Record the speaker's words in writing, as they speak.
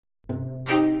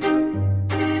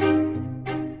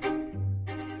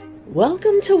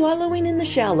Welcome to Wallowing in the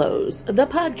Shallows, the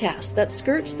podcast that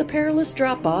skirts the perilous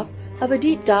drop-off of a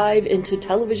deep dive into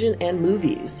television and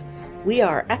movies. We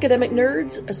are academic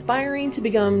nerds aspiring to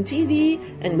become TV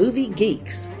and movie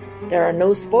geeks. There are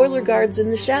no spoiler guards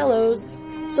in the shallows,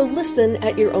 so listen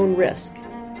at your own risk.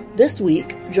 This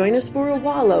week, join us for a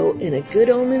wallow in a Good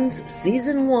Omens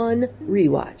Season 1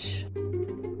 rewatch.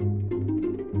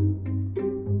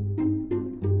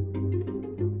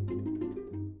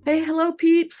 Hey, hello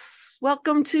peeps.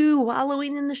 Welcome to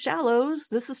Wallowing in the Shallows.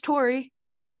 This is Tori.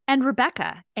 And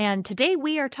Rebecca. And today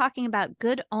we are talking about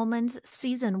Good Omens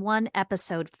Season 1,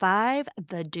 Episode 5,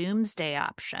 The Doomsday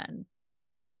Option.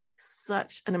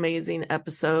 Such an amazing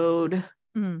episode.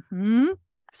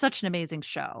 Such an amazing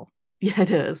show. Yeah, it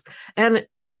is. And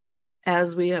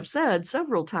as we have said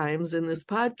several times in this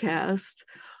podcast,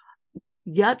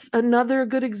 yet another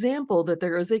good example that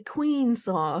there is a Queen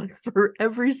song for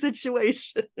every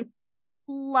situation.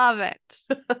 Love it.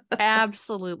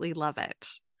 Absolutely love it.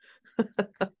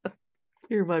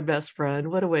 You're my best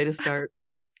friend. What a way to start.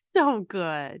 So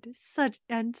good. Such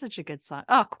a good song.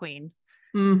 Oh, Queen.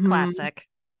 Mm-hmm. Classic.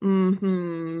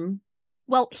 Mm-hmm.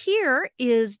 Well, here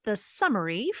is the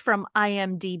summary from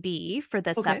IMDb for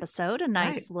this episode. A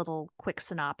nice little quick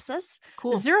synopsis.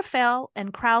 Cool. Aziraphale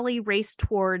and Crowley race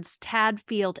towards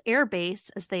Tadfield Air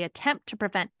Base as they attempt to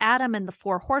prevent Adam and the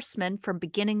Four Horsemen from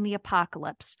beginning the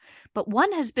apocalypse. But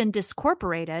one has been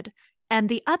discorporated, and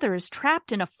the other is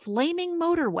trapped in a flaming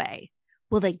motorway.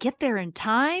 Will they get there in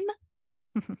time?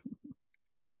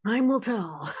 Time will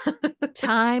tell.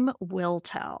 Time will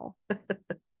tell.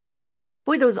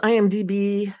 Boy, those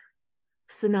IMDb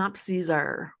synopses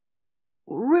are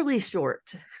really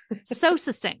short. So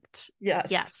succinct.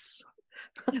 Yes.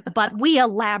 But we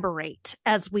elaborate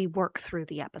as we work through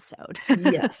the episode.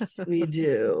 Yes, we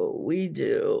do. We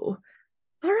do.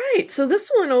 All right. So this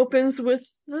one opens with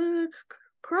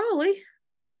Crawley.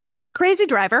 Crazy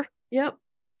driver. Yep.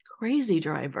 Crazy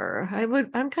driver.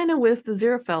 I'm kind of with the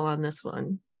Aziraphale on this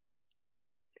one.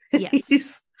 Yes.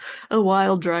 He's a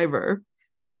wild driver.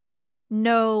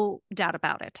 No doubt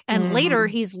about it. And later,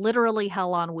 he's literally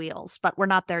hell on wheels, but we're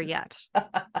not there yet.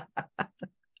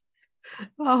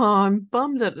 Oh, I'm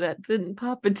bummed that didn't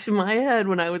pop into my head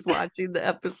when I was watching the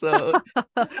episode.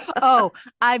 Oh,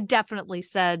 I've definitely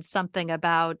said something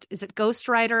about, is it Ghost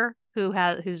Rider who's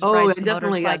rides the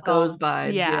definitely motorcycle? got those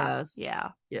vibes. Yeah, Yes.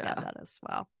 Yeah, that as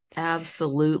well.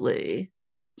 Absolutely.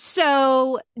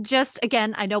 So just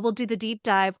again, I know we'll do the deep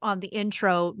dive on the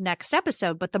intro next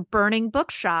episode, but the burning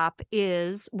bookshop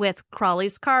is with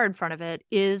Crawley's car in front of it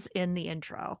is in the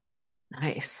intro.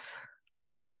 Nice.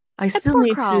 I still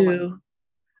need Crawley. to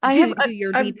do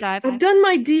your deep dive. I've done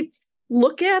my deep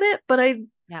look at it, but I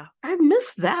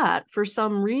missed that for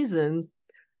some reason.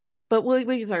 But we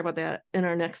can talk about that in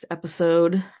our next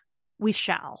episode. We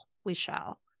shall.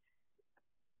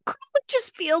 Crawley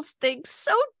just feels things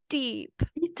so deep.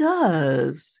 He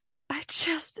does.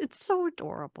 It's so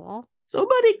adorable.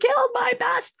 Somebody killed my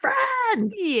best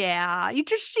friend. Yeah, he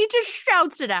just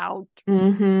shouts it out.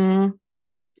 Mm-hmm.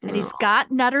 And he's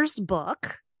got Nutter's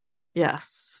book.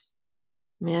 Yes.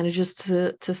 Manages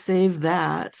to save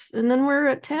that. And then we're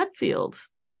at Tadfield,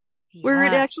 where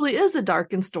it actually is a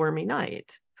dark and stormy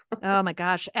night. Oh my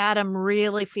gosh. Adam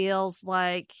really feels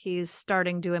like he's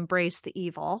starting to embrace the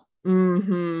evil.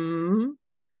 Mm-hmm.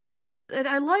 And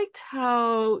I liked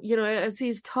how, as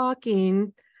he's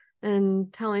talking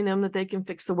and telling them that they can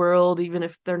fix the world, even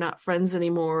if they're not friends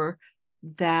anymore,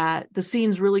 that the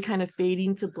scene's really kind of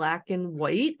fading to black and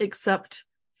white, except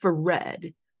for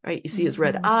red, right? You see his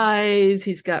red eyes.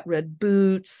 He's got red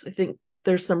boots. I think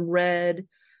there's some red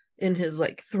in his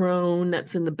throne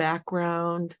that's in the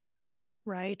background.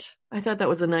 Right. I thought that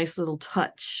was a nice little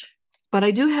touch. But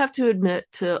I do have to admit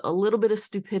to a little bit of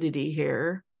stupidity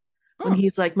here when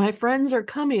he's like, my friends are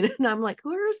coming. And I'm like,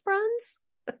 who are his friends?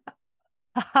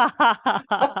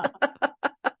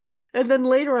 And then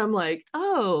later I'm like,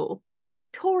 oh,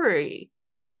 Tori,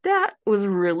 that was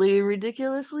really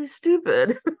ridiculously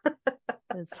stupid.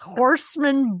 It's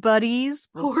horseman buddies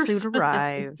will soon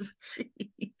arrive.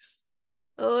 Jeez.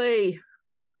 Oy.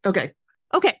 Okay.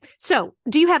 So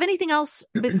do you have anything else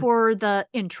before the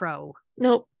intro?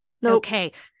 Nope.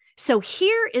 Okay. So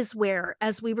here is where,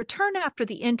 as we return after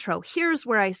the intro, here's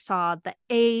where I saw the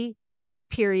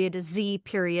A.Z.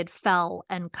 Fell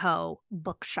and Co.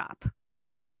 bookshop.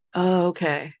 Oh,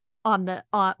 okay. On the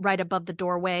right above the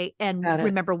doorway. And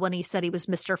remember when he said he was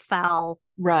Mr. Fowl,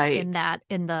 right,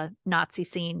 in the Nazi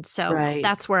scene. So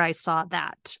that's where I saw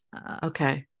that.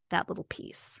 Okay. That little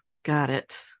piece. Got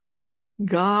it.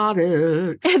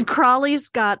 And Crawley's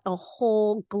got a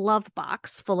whole glove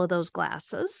box full of those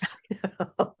glasses.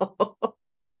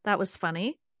 That was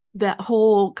funny. That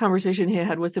whole conversation he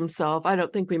had with himself. I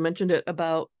don't think we mentioned it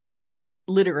about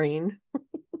littering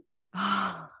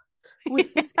with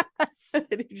his, Yes.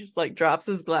 and he just like drops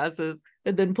his glasses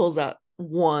and then pulls out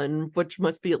one, which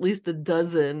must be at least a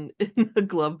dozen in the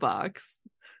glove box.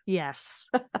 Yes.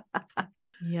 Too,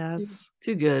 Yes.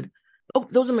 too good. Oh,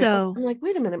 those are my. Oh, So, I'm like,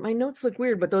 wait a minute, my notes look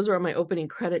weird, but those are on my opening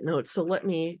credit notes. So let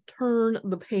me turn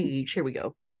the page. Here we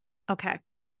go. okay.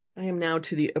 I am now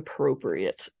to the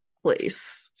appropriate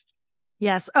place.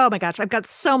 Yes. Oh my gosh. I've got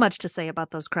so much to say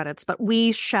about those credits, but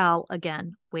we shall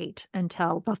again wait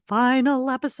until the final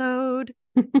episode.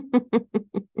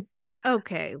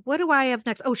 Okay. What do I have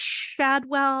next? Oh,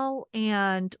 Shadwell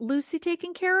and Lucy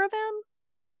taking care of him.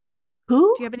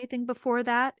 Who? Do you have anything before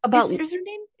that? About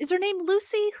Is her name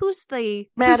Lucy? Who's Madam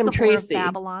the whore of Tracy.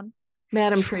 Babylon?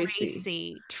 Madam Tracy. Tracy.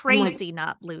 I'm like, Tracy,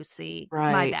 not Lucy.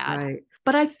 My right, bad. right.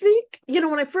 But I think,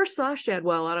 when I first saw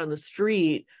Shadwell out on the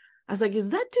street, I was like, is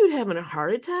that dude having a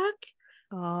heart attack?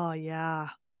 Oh yeah.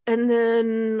 And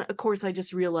then, of course, I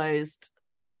just realized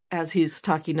as he's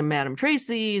talking to Madam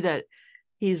Tracy that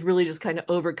he's really just kind of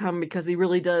overcome because he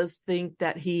really does think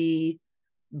that he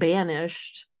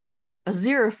banished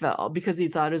Aziraphale because he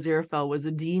thought Aziraphale was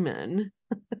a demon.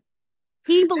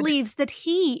 He believes that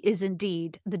he is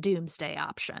indeed the doomsday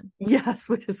option. Yes,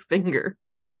 with his finger.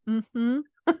 Mm-hmm.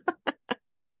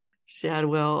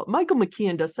 Shadwell. Michael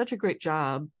McKean does such a great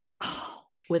job Oh,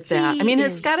 with that. I he mean,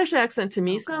 his Scottish is accent to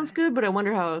me so sounds good. good, but I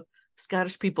wonder how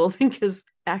Scottish people think his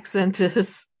accent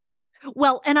is.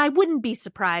 Well, and I wouldn't be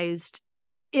surprised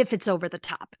if it's over the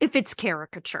top, if it's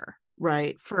caricature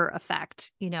Right, for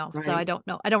effect, So I right. don't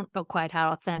know. I don't know quite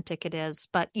how authentic it is,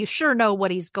 but you sure know what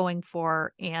he's going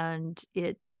for, and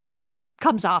it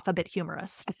comes off a bit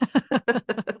humorous.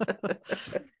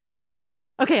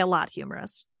 Okay, a lot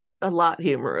humorous. A lot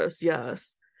humorous,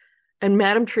 yes. And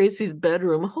Madame Tracy's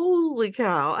bedroom, holy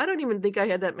cow. I don't even think I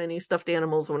had that many stuffed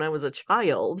animals when I was a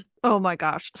child. Oh my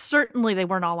gosh. Certainly they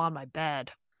weren't all on my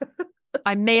bed.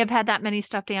 I may have had that many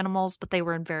stuffed animals, but they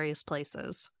were in various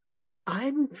places.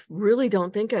 I really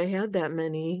don't think I had that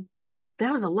many.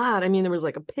 That was a lot. I mean, there was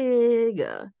like a pig,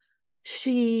 a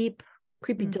sheep,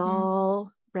 creepy Mm-hmm.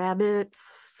 doll,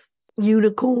 rabbits,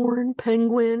 unicorn,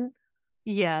 penguin,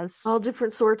 Yes. all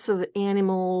different sorts of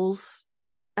animals.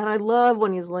 And I love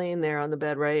when he's laying there on the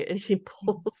bed, right? And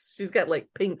she's got like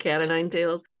pink cat o' nine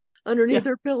tails Yeah. underneath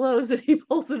her pillows, and he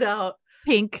pulls it out.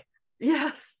 Pink.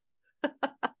 Yes.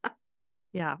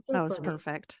 Yeah, So that was funny.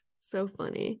 perfect. So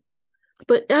funny.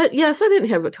 But yes, I didn't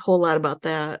have a whole lot about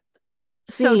that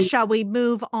So, scene. shall we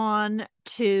move on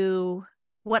to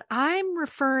what I'm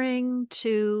referring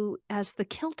to as the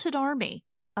kilted army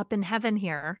up in heaven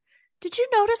here? Did you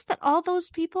notice that all those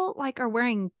people are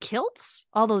wearing kilts?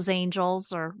 All those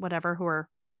angels or whatever who are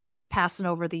passing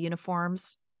over the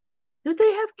uniforms? Did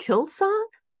they have kilts on?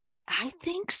 I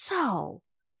think so.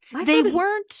 I They thought it.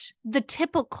 weren't the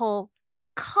typical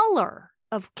color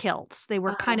of kilts. They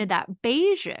were kind Uh-huh. of that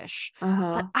beigeish, but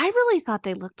Uh-huh. I really thought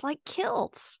they looked like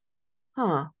kilts.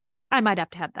 Huh. I might have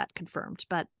to have that confirmed,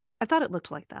 but I thought it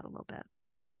looked like that a little bit.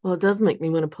 Well, it does make me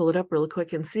want to pull it up really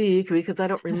quick and see because I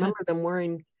don't remember them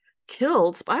wearing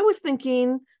kilts. I was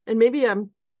thinking, and maybe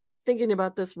I'm thinking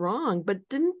about this wrong, but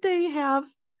didn't they have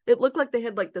it looked like they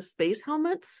had like the space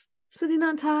helmets sitting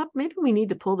on top? Maybe we need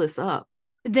to pull this up.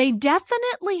 They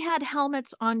definitely had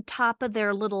helmets on top of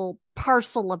their little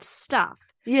parcel of stuff.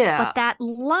 Yeah, But that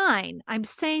line, I'm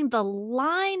saying the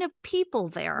line of people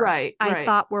there, right, I right.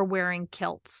 thought were wearing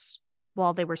kilts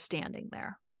while they were standing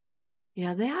there.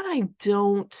 Yeah, that I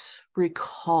don't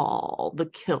recall the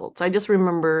kilts. I just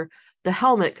remember the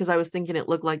helmet because I was thinking it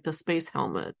looked like the space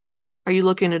helmet. Are you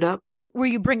looking it up? Were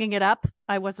you bringing it up?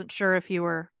 I wasn't sure if you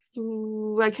were.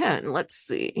 Ooh, I can. Let's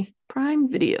see. Prime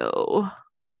Video.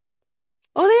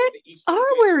 Oh, they are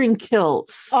wearing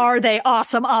kilts. Are they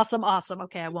awesome? Awesome, awesome.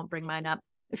 Okay, I won't bring mine up.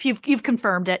 If you've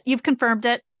confirmed it. You've confirmed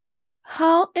it.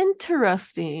 How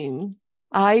interesting.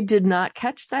 I did not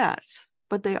catch that,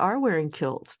 but they are wearing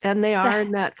kilts and they The are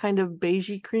in that kind of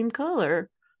beigey cream color.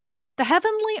 the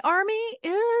heavenly army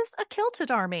is a kilted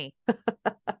army.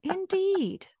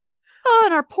 Indeed. Oh,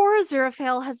 and our poor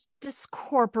Aziraphale has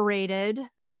discorporated.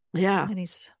 Yeah, And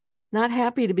he's not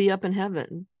happy to be up in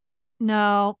heaven.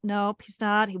 no, nope, he's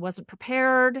not. He wasn't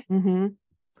prepared, Mm-hmm.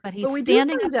 but But he's we do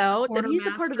standing up find to the out that he's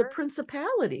a part of the quartermaster.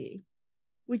 principality.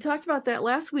 We talked about that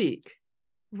last week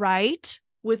Right?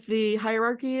 with the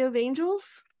hierarchy of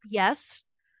angels. Yes.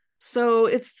 So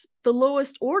it's the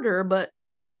lowest order, but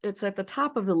it's at the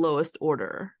top of the lowest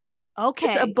order. It's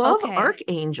Okay. above Okay.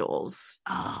 archangels.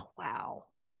 Oh, wow.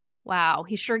 Wow.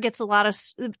 He sure gets a lot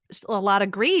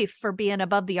of grief for being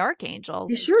above the He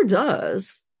archangels. sure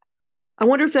does. I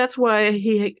wonder if that's why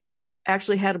he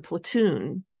actually had a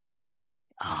platoon.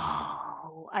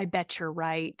 Oh, I bet you're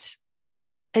right.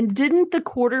 And didn't the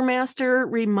quartermaster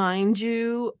remind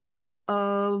you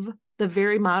of the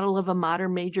very model of a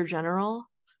modern major general?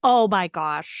 Oh my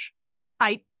gosh.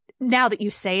 I Now that you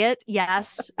say it,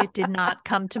 yes, it did not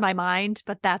come to my mind,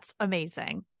 but that's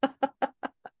amazing.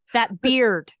 That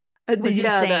beard was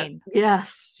Yeah, that, insane.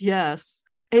 yes, yes.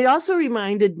 It also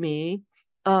reminded me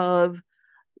of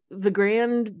the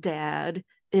granddad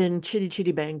in Chitty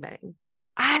Chitty Bang Bang.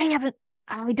 I haven't,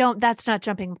 I don't, that's not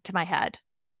jumping to my head.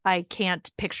 I can't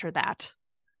picture that.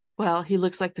 Well, he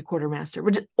looks like the quartermaster,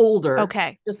 but just older,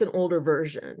 Okay. just an older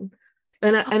version.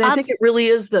 And I Um, think it really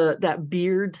is that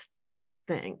beard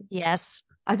thing. yes.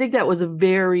 I think that was a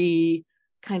very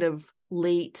kind of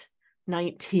late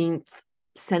 19th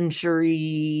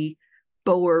century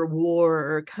Boer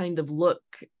War kind of look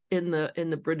in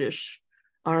the British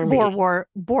Army.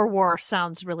 Boer War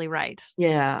sounds really right.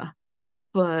 Yeah.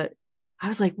 But I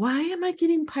was like, why am I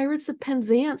getting Pirates of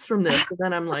Penzance from this? And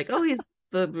then I'm like, oh, he's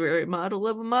the very model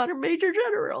of a modern major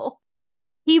general.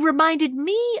 He reminded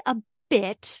me a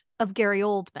bit of Gary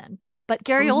Oldman, but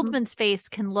Gary Mhm. Oldman's face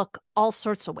can look all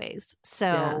sorts of ways. So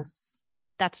Yes.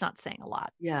 that's not saying a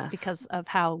lot Yes. because of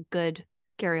how good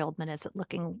Gary Oldman is at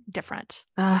looking different.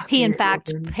 Ah, He, in Gary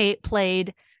fact, Oldman.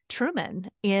 played Truman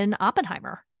in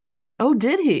Oppenheimer. Oh,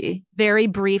 did he? Very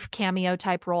brief cameo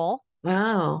type role.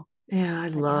 Wow. Yeah, I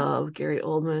But yeah. love Gary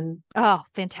Oldman. Oh,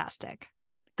 fantastic.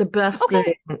 The best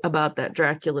Okay. thing about that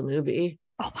Dracula movie.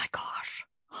 Oh my gosh.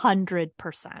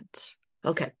 100%.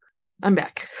 Okay, I'm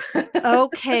back.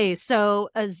 Okay, so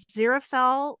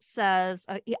Aziraphale says,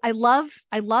 I love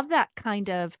that kind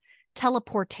of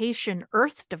teleportation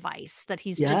Earth device that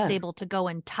he's just Yeah, able to go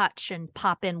and touch and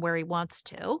pop in where he wants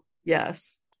to.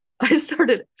 yes. I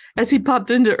started as he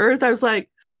popped into Earth. I was like,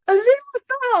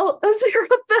 Aziraphale.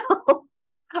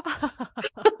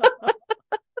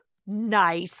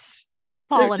 Nice.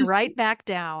 They're Falling just, right back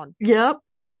down. yep.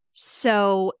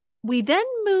 So we then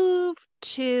move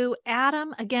to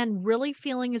Adam again, really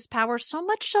feeling his power so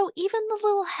much so even the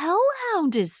little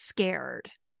hellhound is scared.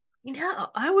 Yeah,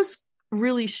 I was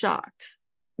really shocked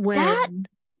That when,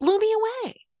 blew me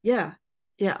away. yeah,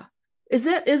 yeah. Is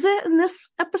that in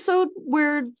this episode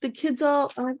where the kids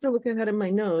all? I have to look ahead in my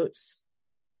notes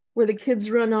where the kids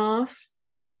run off.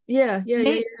 Yeah, yeah, yeah,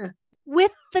 They yeah.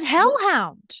 with the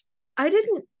hellhound. I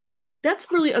didn't. That's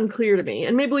really unclear to me,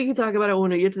 and maybe we can talk about it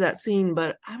when we get to that scene.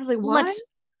 But I was like, why?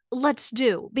 Let's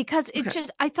do because it Okay,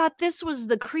 just I thought this was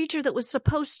the creature that was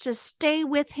supposed to stay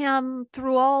with him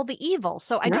through all the evil.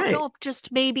 So I don't right. know if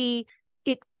just maybe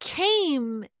it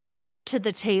came to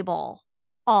the table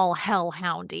all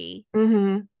hellhoundy,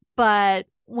 Mm-hmm. but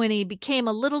when he became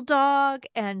a little dog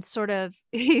and sort of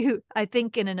I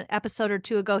think in an episode or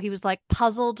two ago he was like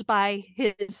puzzled by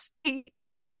his he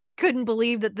couldn't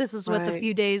believe that this is with a Right.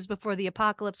 few days before the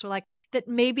apocalypse were like that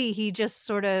maybe he just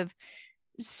sort of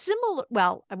similar,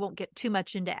 well, I won't get too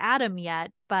much into Adam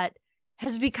yet, but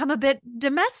has become a bit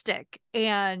domestic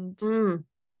Mm.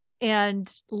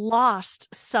 and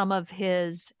lost some of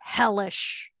his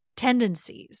hellish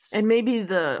tendencies. And maybe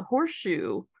the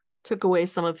horseshoe took away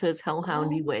some of his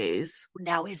hellhoundy Oh, ways.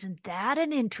 now isn't that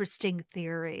an interesting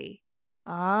theory?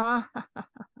 Ah,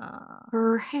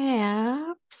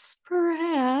 Perhaps,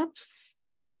 perhaps.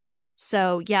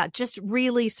 so yeah, just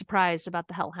really surprised about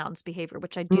the hellhound's behavior,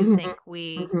 which I do Mm-hmm. think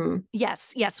we, Mm-hmm.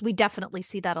 yes, we definitely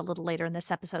see that a little later in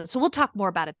this episode. So we'll talk more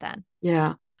about it then.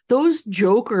 Yeah. Those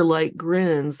Joker like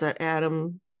grins that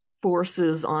Adam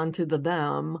forces onto the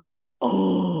them.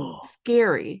 Oh,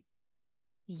 Scary.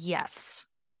 yes.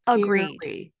 Agreed.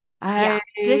 Scary. Yeah.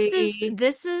 I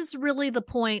This is really the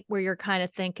point where you're kind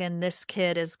of thinking this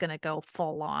kid is going to go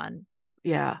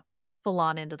yeah. full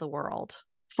on into the world.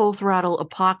 Full throttle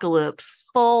apocalypse.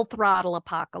 Full throttle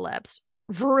apocalypse.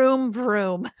 Vroom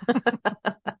vroom.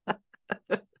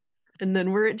 And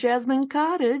then we're at Jasmine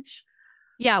Cottage.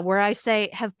 Yeah, where I say,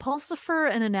 have Pulsifer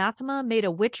and Anathema made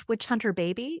a witch hunter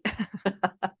baby?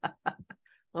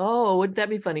 Oh, wouldn't that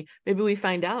be funny? Maybe we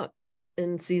find out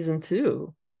in season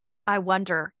 2. I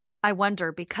wonder. I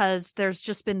wonder because there's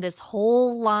just been this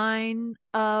whole line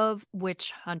of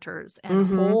witch hunters and a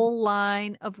Mm-hmm. whole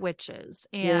line of witches.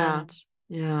 Yeah. And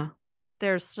Yeah.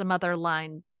 there's some other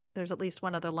line. There's at least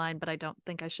one other line, but I don't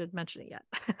think I should mention it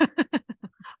yet.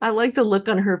 I like the look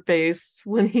on her face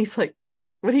when he's like,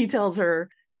 when he tells her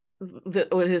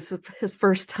that what his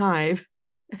first time.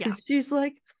 Yeah, She's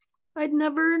like, I'd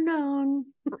never known.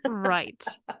 right.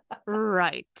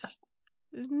 Right.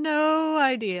 No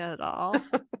idea at all.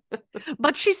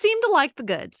 But she seemed to like the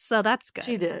goods, so that's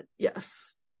She good. did,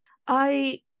 yes.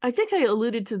 I I think I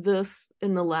alluded to this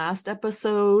in the last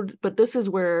episode, but this is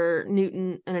where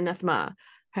Newton and Anathema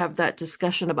have that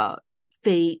discussion about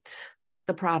fate,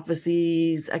 the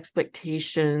prophecies,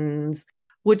 expectations,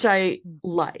 which I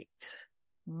liked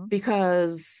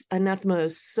because Anathema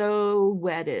is so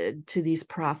wedded to these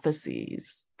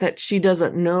prophecies that she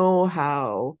doesn't know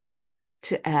how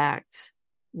to act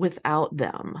without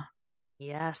them.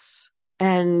 Yes.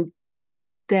 And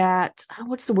that,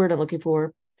 what's the word I'm looking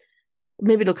for?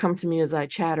 Maybe it'll come to me as I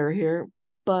chatter here,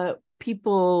 but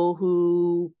people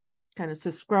who kind of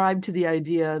subscribe to the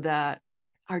idea that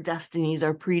our destinies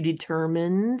are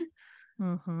predetermined.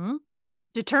 Mm-hmm.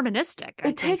 Deterministic, I It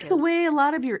think, takes is. away a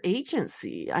lot of your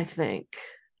agency, I think.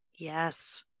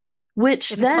 Yes.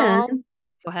 Which If it's all, then,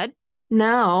 go ahead.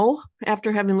 now,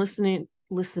 after having listened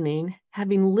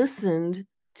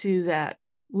to that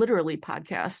literally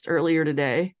podcast earlier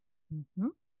today, Mm-hmm.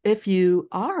 if you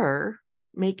are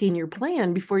making your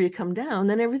plan before you come down,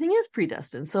 then everything is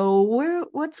predestined. So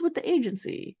what's with the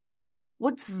agency?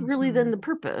 What's really Mm-hmm. then the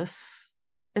purpose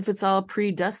if it's all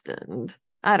predestined?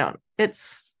 I don't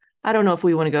know if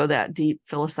we want to go that deep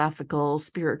philosophical,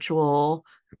 spiritual,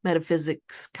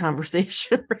 metaphysics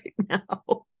conversation right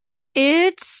now.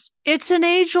 It's an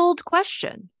age-old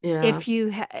question. Yeah. If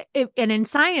you and in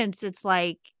science, it's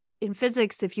like in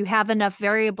physics, if you have enough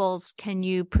variables, can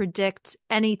you predict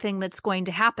anything that's going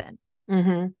to happen,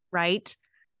 Mm-hmm. right?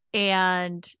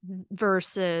 And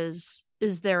versus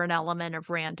is there an element of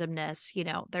randomness?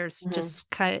 There's Mm-hmm. just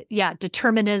kind of, yeah,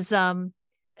 determinism.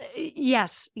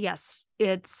 Yes, yes.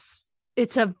 It's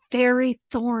a very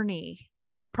thorny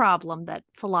problem that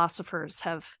philosophers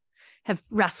have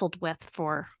wrestled with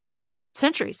for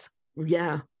centuries.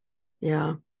 Yeah.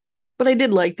 Yeah. But I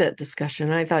did like that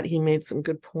discussion. I thought he made some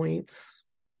good points.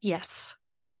 Yes.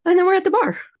 And then we're at the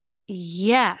bar.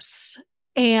 Yes.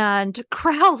 And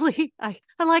Crowley, I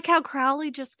like how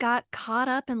Crowley just got caught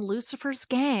up in Lucifer's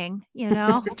gang,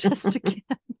 just again.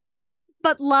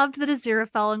 But loved that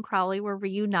Aziraphale and Crowley were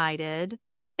reunited.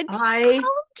 And just I Crowley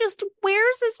just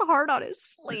wears his heart on his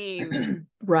sleeve.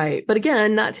 right. But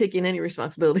again, not taking any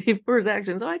responsibility for his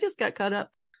actions. Oh, I just got caught up.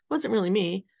 Wasn't really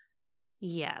me.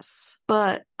 Yes.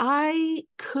 But I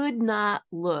could not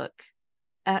look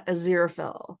at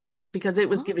Aziraphale because it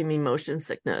was Oh, giving me motion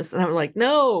sickness. And I'm like,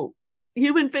 no,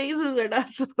 human faces are not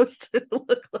supposed to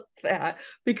look like that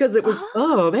because it was,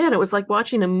 oh, oh man, it was like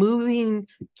watching a moving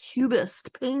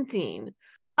cubist painting.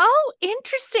 oh,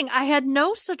 interesting. I had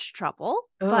no such trouble,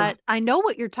 Ugh. but I know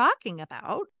what you're talking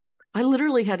about. I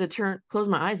literally had to close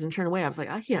my eyes and turn away. I was like,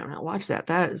 I can't not watch that.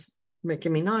 That is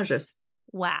making me nauseous.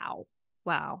 Wow.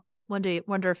 Wow.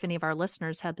 Wonder if any of our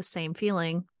listeners had the same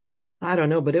feeling. I don't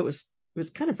know, but it was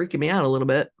kind of freaking me out a little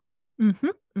bit. Mm-hmm.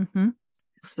 Mm-hmm.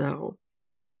 So,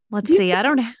 Let's do you, see. I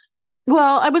don't.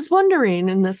 well, I was wondering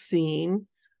in this scene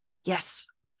Yes.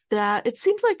 that it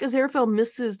seems like Aziraphale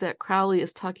misses that Crowley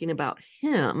is talking about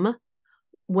him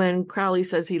when Crowley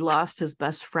says he lost his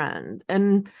best friend.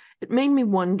 And it made me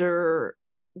wonder,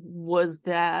 was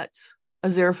that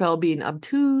Aziraphale being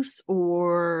obtuse,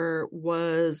 or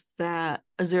was that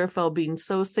Aziraphale being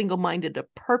so single-minded to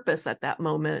purpose at that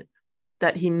moment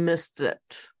that he missed it?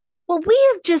 Well, we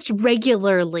have just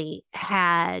regularly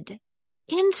had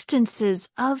instances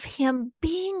of him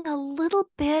being a little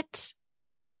bit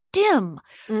dim.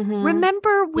 Mm-hmm. Remember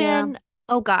Yeah. when,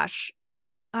 oh gosh,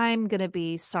 I'm going to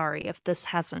be sorry if this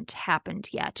hasn't happened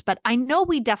yet, but I know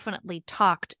we definitely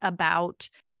talked about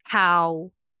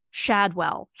how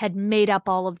Shadwell had made up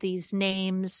all of these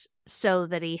names so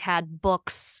that he had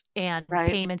books and Right.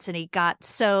 payments, and he got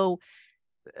so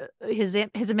his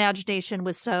imagination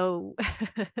was so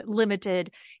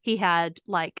limited. He had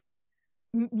like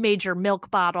Major Milk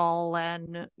Bottle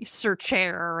and Sir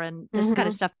Chair and this kind of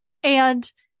Mm-hmm. stuff.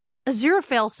 And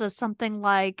Aziraphale says something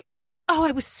like, "Oh,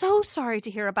 I was so sorry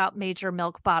to hear about Major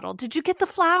Milk Bottle. Did you get the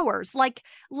flowers?" Like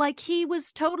he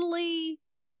was totally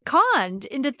conned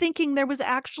into thinking there was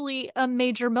actually a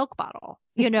Major Milk Bottle.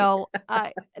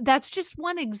 That's just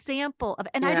one example of,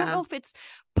 and I don't Yeah. know if it's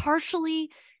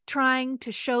partially trying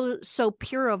to show so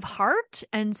pure of heart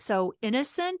and so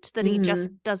innocent that he just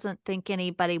Mm-hmm. doesn't think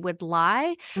anybody would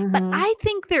lie. But Mm-hmm. I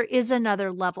think there is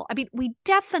another level. I mean, we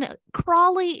definitely,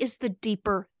 Crawley is the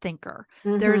deeper thinker.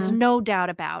 There's Mm-hmm. no doubt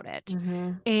about it.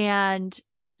 Mm-hmm. And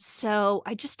so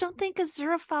I just don't think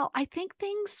Aziraphale, I think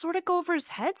things sort of go over his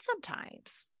head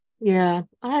sometimes.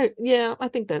 I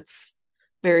think that's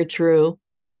very true.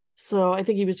 So I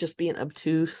think he was just being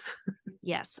obtuse.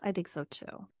 Yes, I think so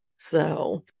too.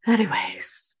 So,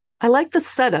 anyways, I like the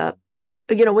setup.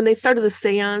 When they started the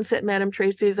seance at Madame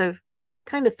Tracy's, I've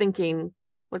kind of thinking,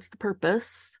 what's the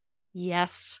purpose?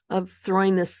 Yes. of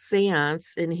throwing this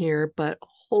seance in here, but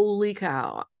holy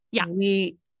cow, Yeah.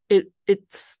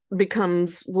 it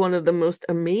becomes one of the most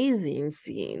amazing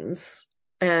scenes,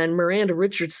 and Miranda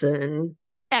Richardson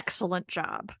Excellent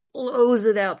job. blows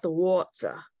it out the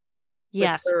water with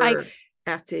Yes. her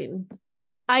acting.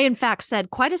 I in fact said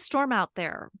quite a storm out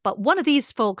there, but one of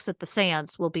these folks at the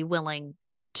seance will be willing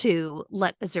to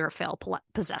let Aziraphale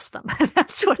possess them.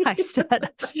 That's what I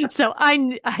said. So I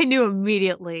knew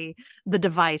immediately the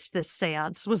device this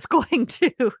seance was going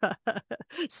to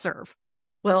serve.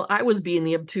 Well, I was being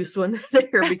the obtuse one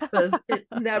there because it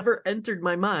never entered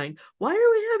my mind. Why are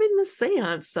we having this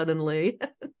seance suddenly?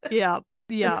 Yeah.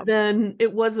 And Yeah. then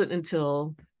it wasn't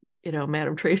until,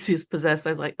 Madame Tracy is possessed. I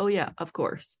was like, oh, yeah, of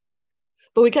course.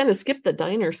 But we kind of skipped the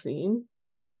diner scene.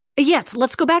 Yes,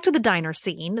 let's go back to the diner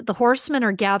scene. The horsemen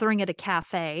are gathering at a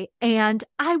cafe, and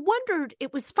I wondered,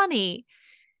 it was funny.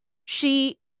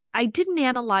 I didn't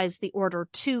analyze the order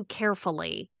too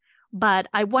carefully, but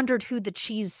I wondered who the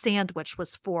cheese sandwich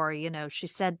was for. She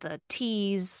said the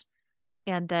teas,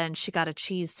 and then she got a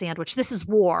cheese sandwich. This is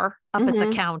War up at the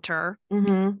Mm-hmm. counter,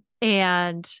 Mm-hmm.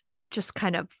 and just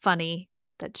kind of funny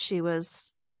that she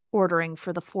was ordering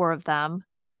for the four of them.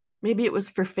 Maybe it was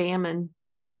for Famine.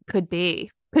 Could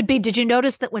be. Could be. Did you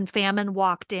notice that when Famine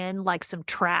walked in, like some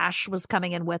trash was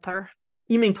coming in with her?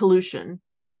 You mean pollution?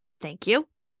 Thank you.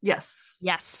 Yes.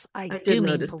 Yes, I I did do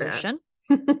mean notice that. pollution.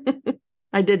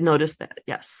 I did notice that.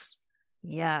 Yes.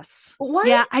 Yes. Why?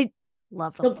 Yeah, I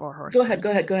love the No, four go ahead. horsemen. Go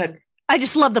ahead. Go ahead. I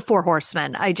just love the four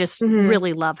horsemen. I just Mm-hmm.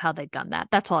 really love how they've done that.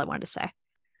 That's all I wanted to say.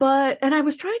 And I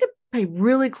was trying to pay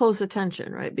really close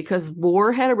attention, right? Because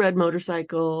War had a red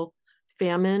motorcycle,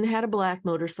 Famine had a black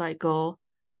motorcycle,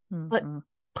 but Mm-hmm.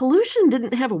 Pollution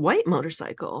didn't have a white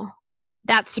motorcycle.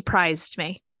 That surprised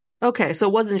me. Okay, so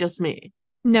it wasn't just me.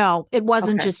 No, it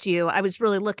wasn't Okay. just you. I was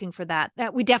really looking for that.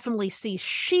 We definitely see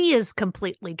she is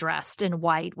completely dressed in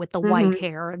white with the white Mm-hmm.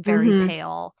 hair and very Mm-hmm.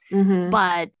 pale. Mm-hmm.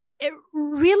 But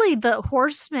really, the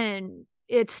horsemen,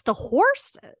 it's the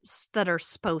horses that are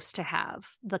supposed to have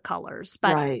the colors.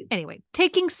 But Right. anyway,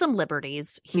 taking some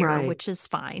liberties here, Right. which is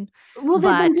fine. Well,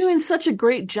 they've been But doing such a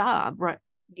great job, right,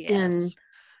 in yes,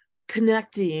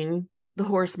 connecting the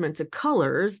horsemen to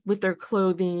colors with their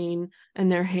clothing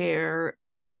and their hair,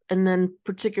 and then the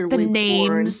particularly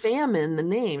War and names. Famine, the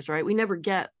names, right? We never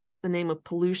get the name of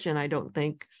Pollution, I don't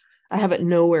think. I have it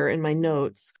nowhere in my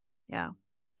notes. Yeah.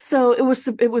 So it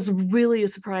was really a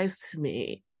surprise to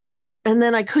me. And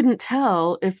then I couldn't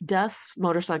tell if Death's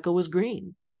motorcycle was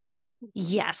green.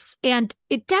 Yes. And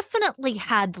it definitely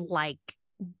had like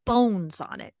bones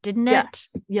on it, didn't it?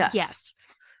 Yes, yes, Yes. yes.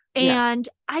 And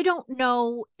I don't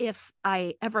know if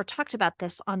I ever talked about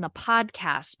this on the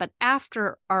podcast, but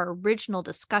after our original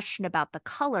discussion about the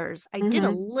colors, I did a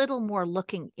Mm-hmm. little more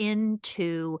looking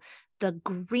into the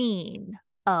green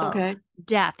of Okay,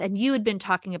 death. And you had been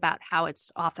talking about how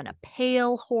it's often a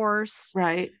pale horse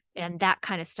right. and that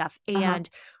kind of stuff. Uh-huh. And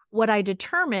what I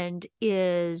determined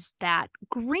is that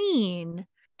green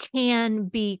can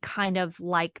be kind of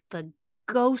like the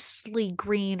ghostly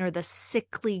green or the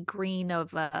sickly green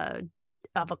of a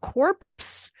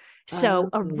corpse. So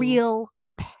a Oh, real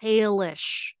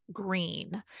palish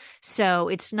green. So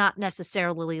it's not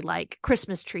necessarily like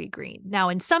Christmas tree green. Now,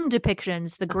 in some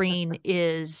depictions, the green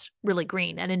is really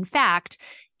green. And in fact,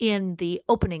 in the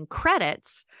opening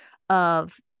credits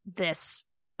of this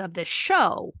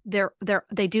show,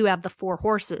 they do have the four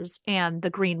horses, and the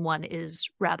green one is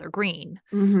rather green.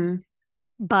 mm-hmm.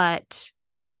 But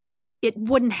it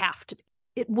wouldn't have to be.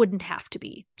 It wouldn't have to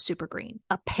be super green.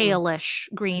 A palish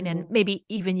green, and maybe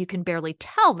even you can barely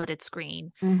tell that it's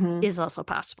green, Mm-hmm. is also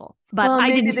possible. But Well, I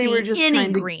maybe didn't they were see just any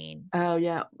trying to, green oh,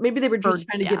 yeah. Maybe they were for just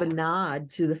trying to give a death. nod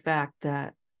to the fact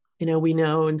that, we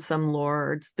know in some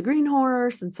lore it's the green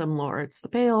horse, and some lore it's the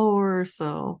pale horse.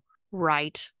 So,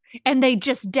 Right. And they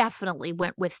just definitely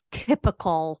went with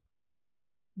typical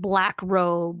black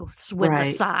robes with the right,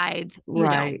 side,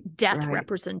 right, death right,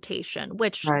 representation,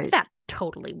 which right. that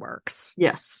totally works.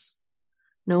 Yes.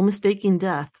 No mistaking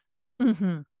death.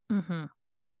 Mm-hmm. Mm-hmm.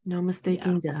 No Yeah.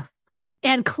 mistaking death.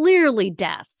 And clearly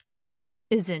death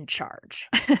is in charge.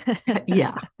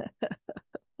 Yeah.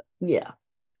 Yeah.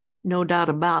 No doubt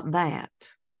about that.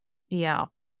 Yeah.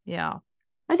 Yeah.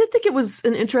 I did think it was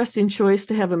an interesting choice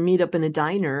to have a meetup in a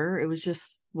diner. It was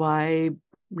just, why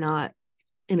not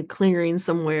in a clearing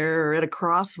somewhere or at a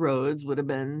crossroads would have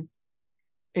been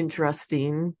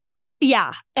interesting.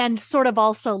 Yeah. And sort of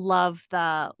also love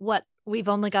the what we've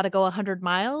only got to go 100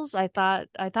 miles. I thought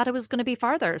it was going to be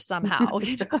farther somehow,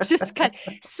 just kind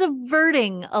of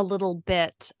subverting a little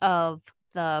bit of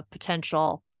the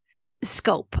potential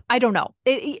scope. I don't know.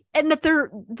 And that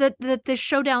that the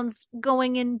showdown's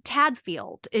going in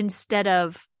Tadfield instead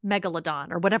of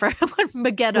Megalodon or whatever,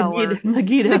 Megiddo or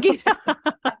Megiddo. Megiddo.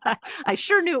 I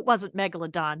sure knew it wasn't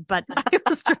Megalodon, but I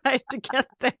was trying to get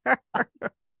there.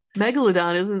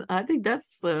 Megalodon isn't, I think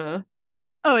that's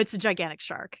Oh, it's a gigantic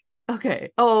shark. okay.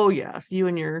 Oh yes, you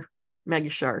and your mega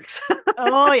sharks.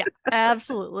 Oh yeah,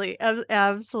 absolutely.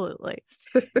 Absolutely.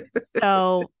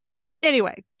 So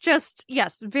anyway, just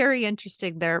yes, very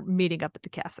interesting. They're meeting up at the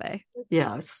cafe.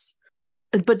 Yes.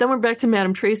 But then we're back to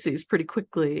Madame Tracy's pretty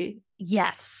quickly.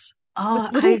 Yes. Oh,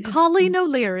 With I little just, Colleen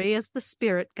O'Leary as the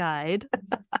spirit guide.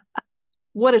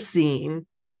 what a scene.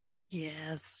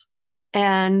 Yes.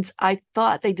 And I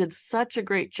thought they did such a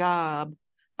great job.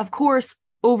 Of course,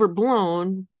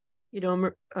 overblown.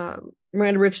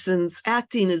 Miranda Richardson's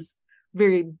acting is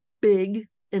very big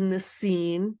in this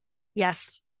scene,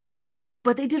 Yes.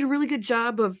 but they did a really good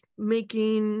job of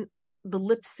making the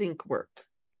lip sync work.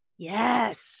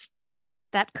 Yes.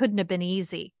 That couldn't have been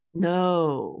easy.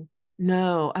 No,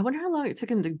 no. I wonder how long it took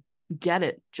him to get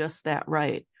it just that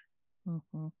right.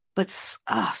 Mm-hmm. But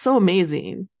so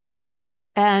amazing.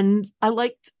 And I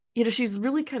liked, she's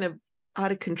really kind of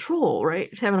out of control, right?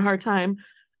 She's having a hard time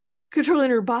controlling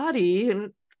her body.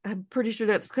 And I'm pretty sure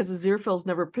that's because Aziraphale's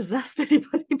never possessed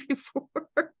anybody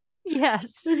before.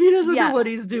 Yes. And he doesn't know what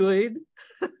he's Yes. doing.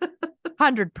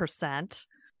 100%.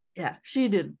 Yeah, she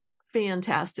did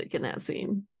fantastic in that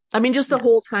scene. I mean, just the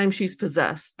whole Yes. time she's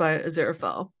possessed by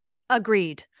Aziraphale.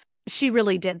 Agreed. She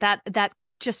really did. That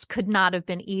just could not have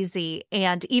been easy.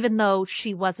 And even though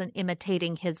she wasn't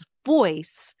imitating his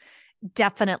voice,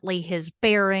 definitely his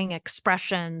bearing,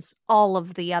 expressions, all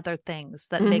of the other things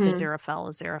that make Mm-hmm. Aziraphale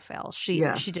Aziraphale. She did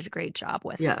a Yes. great job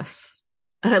with. Yes.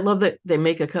 And I love that they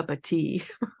make a cup of tea.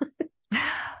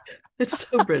 It's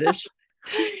so British.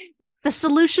 The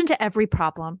solution to every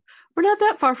problem. We're not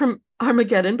that far from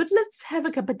Armageddon, but let's have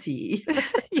a cup of tea.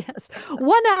 Yes.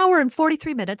 1 hour and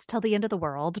 43 minutes till the end of the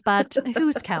world, but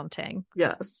who's counting?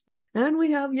 Yes. And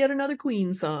we have yet another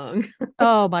Queen song.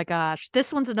 Oh my gosh.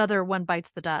 This one's another One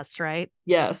Bites the Dust, right?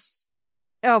 Yes.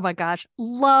 Oh my gosh.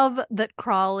 Love that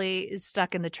Crawley is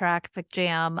stuck in the traffic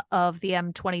jam of the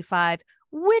M25,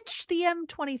 which the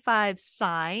M25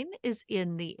 sign is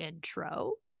in the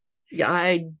intro. Yeah,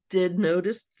 I did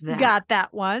notice that. Got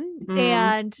that one. Mm-hmm.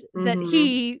 And that Mm-hmm.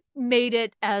 he made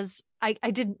it as I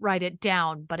didn't write it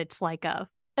down, but it's like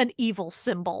an evil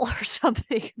symbol or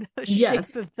something. The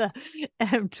Yes. shape of the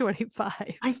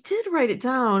M25. I did write it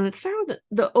down. It started with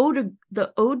the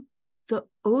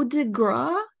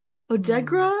Odegra,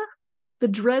 the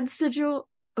dread sigil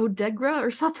Odegra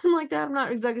or something like that. I'm not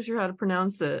exactly sure how to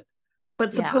pronounce it,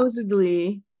 but Yeah.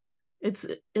 supposedly it's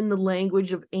in the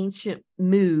language of ancient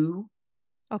Mu.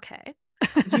 Okay.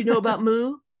 Do you know about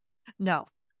Mu? No.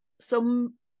 So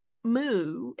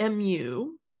Mu,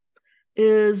 M-U,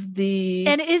 is the...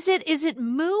 And is it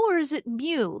mu or is it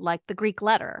mu, like the Greek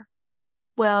letter?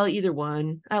 Well, either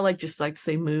one. I just like to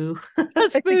say Mu.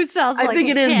 Mu sounds like I think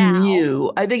a it is cow.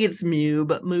 Mu. I think it's Mu,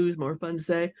 but Mu's more fun to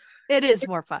say. It is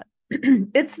more fun.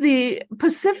 It's the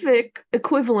Pacific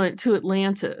equivalent to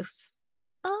Atlantis.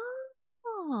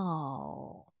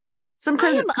 Oh.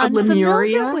 Sometimes I it's am called unfamiliar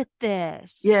Lemuria. with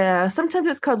this. Yeah, sometimes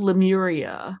it's called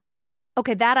Lemuria.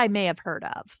 Okay, that I may have heard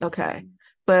of. Okay.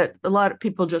 But a lot of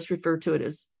people just refer to it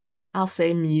as, I'll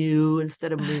say Mu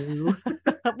instead of Mu.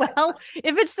 Well,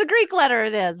 if it's the Greek letter,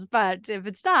 it is. But if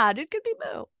it's not, it could be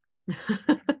mu.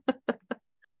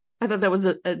 I thought that was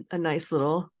a nice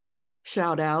little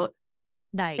shout out.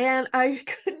 Nice. And I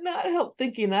could not help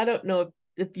thinking, I don't know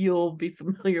if you'll be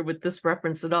familiar with this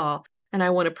reference at all. And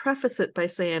I want to preface it by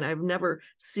saying I've never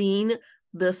seen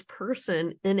this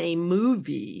person in a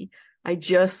movie. I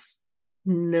just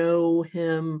know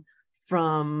him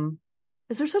from,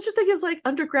 is there such a thing as like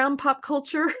underground pop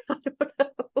culture? I don't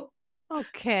know.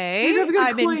 Okay. Maybe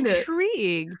I'm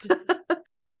intrigued.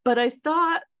 But I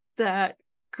thought that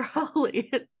Crowley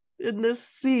in this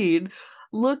scene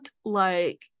looked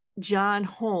like John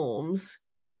Holmes,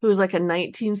 who was like a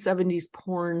 1970s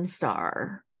porn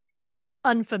star.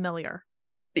 Unfamiliar.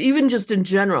 Even just in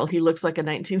general, he looks like a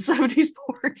 1970s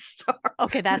porn star.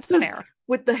 Okay, that's fair.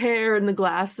 With the hair and the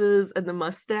glasses and the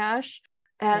mustache.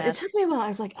 And It took me a while. I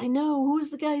was like, I know,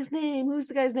 who's the guy's name? Who's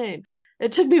the guy's name?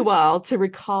 It took me a while to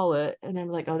recall it. And I'm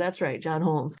like, oh, that's right, John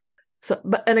Holmes. So,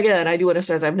 and again, I do want to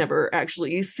stress I've never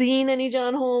actually seen any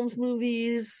John Holmes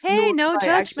movies. Hey, no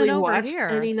judgment over here.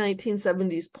 Any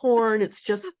 1970s porn. It's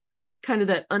just kind of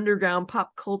that underground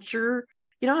pop culture.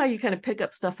 You know how you kind of pick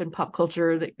up stuff in pop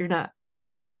culture that you've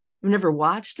never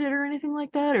watched it or anything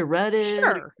like that, or read it.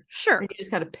 Sure. You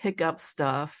just kind of pick up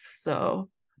stuff. So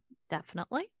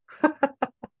definitely.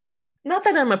 Not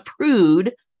that I'm a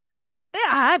prude.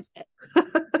 Yeah,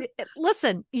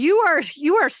 listen, you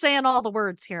are saying all the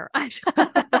words here. I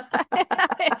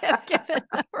have given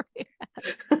no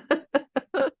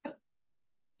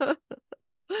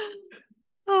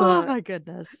Oh But my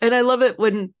goodness. and I love it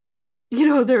when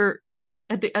they're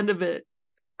at the end of it.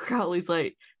 Crowley's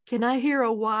like, "Can I hear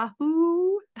a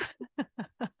wahoo?"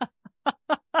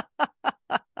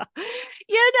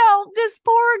 This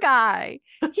poor guy,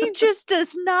 he just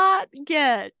does not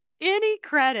get any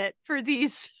credit for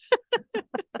these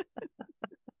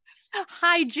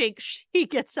hijinks he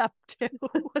gets up to.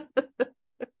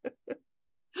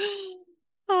 And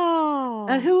Oh,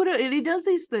 and he does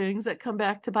these things that come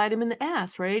back to bite him in the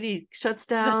ass, right? He shuts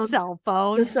the down cell the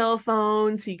phones. cell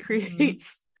phones. He Mhm.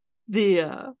 creates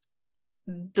the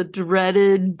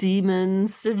dreaded demon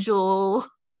sigil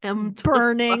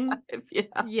Burning. M25. Yeah,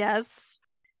 Yes.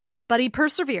 But he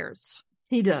perseveres.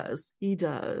 he does. He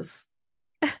does.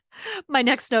 My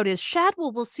next note is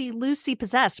Shadwell will see Lucy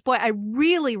possessed. Boy, I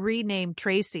really renamed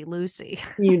Tracy Lucy.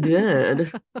 You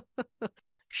did.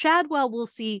 Shadwell will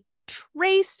see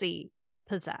Tracy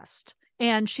possessed.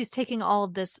 And she's taking all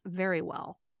of this very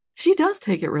well. She does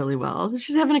take it really well.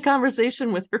 She's having a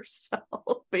conversation with herself,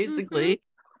 Mm-hmm. basically,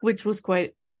 which was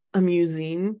quite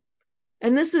amusing.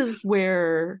 And this is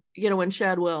where, when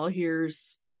Shadwell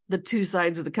hears the two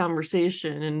sides of the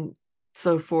conversation and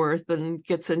so forth and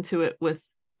gets into it with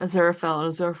Aziraphale,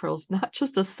 and Aziraphile's not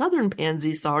just a Southern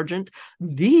pansy, Sergeant,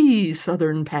 the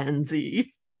Southern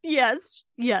pansy. Yes,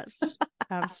 yes,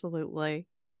 absolutely.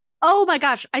 Oh my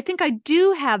gosh, I think I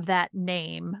do have that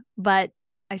name, but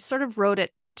I sort of wrote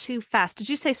it too fast. Did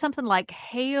you say something like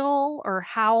Hail or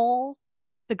Howl,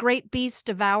 the great beast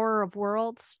devourer of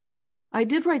worlds? I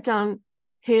did write down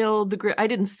Hail the Great. I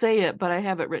didn't say it, but I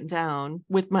have it written down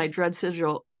with my dread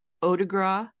sigil,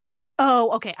 Odegra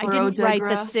Oh, okay. I or didn't write the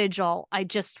Odegra. sigil. I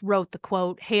just wrote the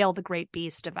quote, Hail the great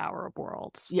beast, devourer of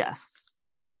worlds. Yes.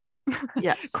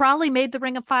 Yes. Crawley made the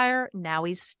ring of fire. Now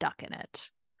he's stuck in it.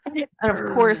 And it And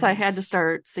of course, I had to burns.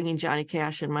 start singing Johnny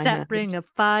Cash in my That head. ring of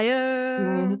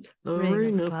fire. The Ring of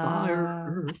ring of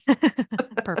fire. fire.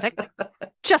 Perfect.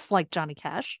 Just like Johnny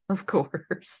Cash. Of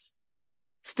course.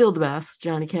 Still the best,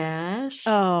 Johnny Cash.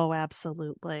 Oh,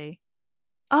 absolutely.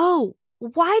 Oh,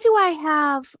 why do I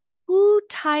have who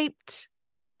typed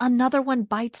another one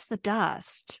bites the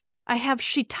dust? I have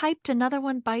she typed another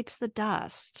one bites the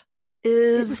dust. It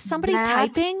Is was somebody that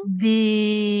typing?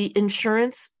 the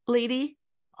insurance lady?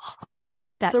 Oh,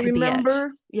 that So could be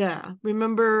it.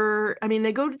 remember, I mean,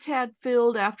 they go to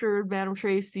Tadfield after Madame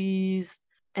Tracy's,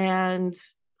 and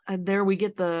there we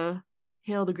get the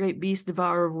Hail the Great Beast,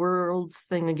 Devourer of Worlds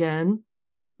thing again.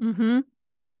 Mm-hmm.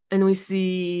 And we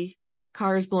see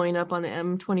cars blowing up on the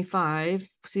M25,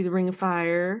 see the Ring of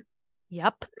Fire.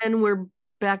 Yep. And we're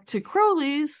back to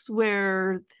Crowley's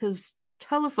where his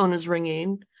telephone is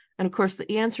ringing. And of course,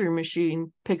 the answering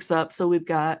machine picks up. So we've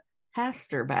got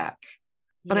Haster back.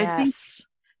 But I think, Yes.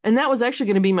 and that was actually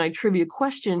going to be my trivia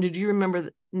question. Did you remember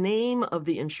the name of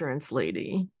the insurance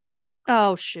lady?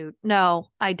 Oh, shoot. No,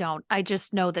 I don't. I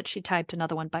just know that she typed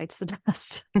another one bites the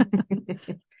dust.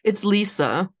 It's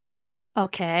Lisa,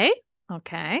 Okay.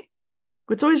 Okay.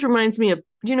 which always reminds me of,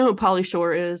 do you know who Polly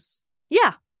Shore is?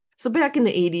 Yeah. So back in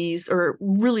the 80s or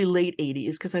really late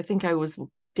 80s, because I think I was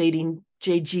dating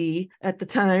JG at the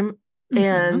time. Mm-hmm.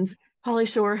 And Polly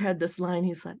Shore had this line.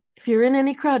 He's like, if you're in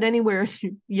any crowd anywhere,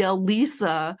 you yell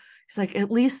Lisa. He's like, at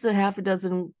least a half a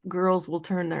dozen girls will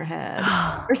turn their head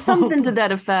or Oh, something to boy.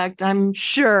 that effect. I'm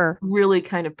Sure. really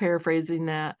kind of paraphrasing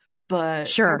that. But I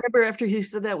Sure. remember after he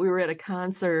said that, we were at a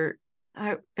concert.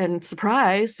 And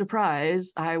surprise,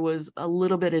 surprise, I was a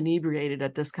little bit inebriated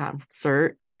at this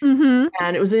concert. Mm-hmm.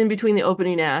 And it was in between the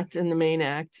opening act and the main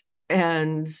act.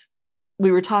 And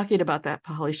we were talking about that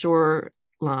Polly Shore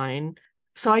line.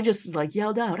 So I just like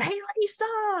yelled out, "Hey,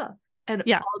 Lisa!" And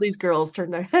Yeah. all these girls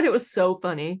turned their head. It was so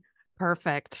funny.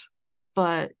 Perfect.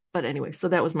 But anyway, so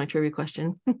that was my trivia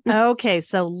question. Okay,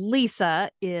 so Lisa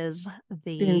is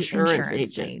The the insurance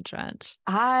insurance agent. agent.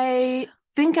 I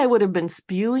think I would have been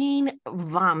spewing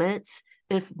vomit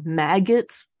if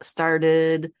maggots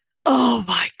started Oh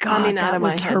my coming God, out that of my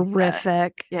was headset.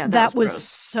 horrific. Yeah, that was That was gross.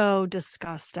 so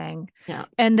disgusting. Yeah.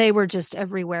 And they were just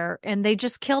everywhere. And they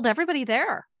just killed everybody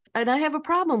there And I have a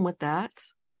problem with that.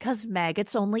 because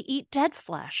maggots only eat dead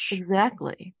flesh.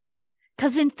 Exactly.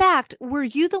 Because, in fact, were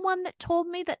you the one that told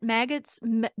me that maggots,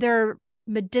 they're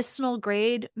medicinal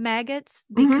grade maggots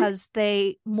Mm-hmm. because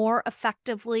they more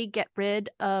effectively get rid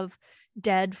of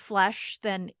dead flesh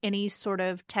than any sort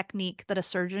of technique that a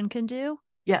surgeon can do?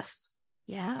 Yes.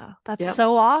 Yeah, that's Yep.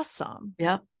 so awesome.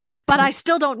 Yep. But I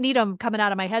still don't need them coming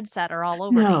out of my headset or all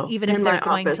over me, No, even if in they're my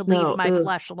going to office, leave no. my Ugh.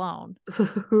 flesh alone.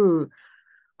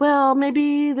 Well,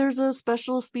 maybe there's a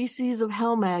special species of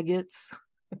hell maggots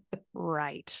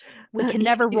Right. that eat We can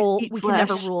never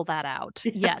flesh. rule that out.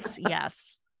 Yes,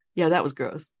 yes. Yeah, that was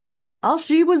gross. All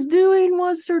she was doing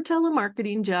was her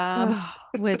telemarketing job.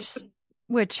 Ugh,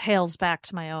 which hails back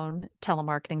to my own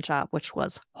telemarketing job, which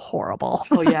was horrible.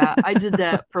 Oh yeah, I did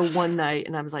that for one night,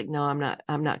 and I was like, no,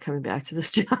 I'm not coming back to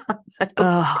this job. I don't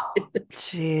like Oh, it.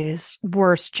 jeez.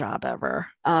 Worst job ever.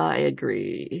 I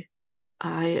agree.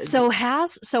 I So agree.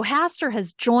 Haster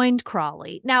has joined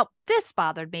Crawley. Now, this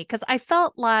bothered me because I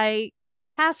felt like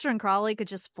Haster and Crawley could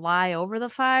just fly over the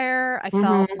fire. I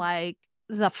felt Hmm. like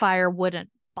the fire wouldn't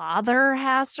bother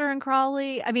Haster and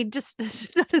Crawley. I mean, just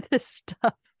none of this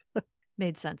stuff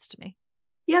made sense to me.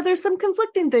 Yeah, there's some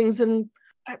conflicting things, and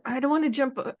I don't want to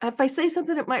jump. If I say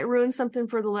something, it might ruin something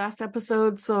for the last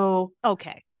episode. So,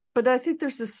 Okay. but I think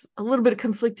there's this a little bit of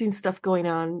conflicting stuff going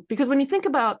on because when you think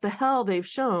about the hell they've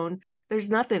shown, there's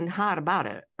nothing hot about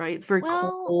it, right? It's very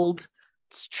Well, cold,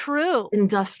 it's true.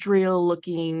 industrial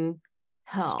looking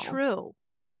It's hell. true.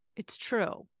 It's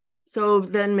true. So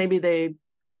then maybe they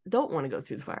don't want to go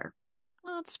through the fire.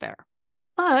 Well, it's fair.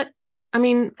 But I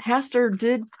mean, Haster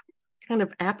did kind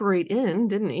of apparate in,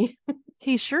 didn't he?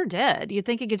 He sure did. You'd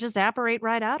think he could just apparate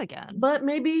right out again. But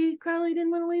maybe Crowley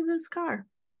didn't want to leave his car.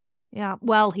 Yeah.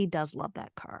 Well, he does love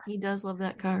that car. He does love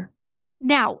that car.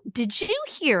 Now, did you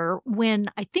hear when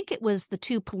I think it was the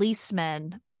two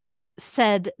policemen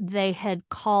said they had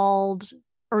called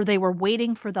or they were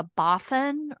waiting for the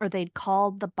boffin or they'd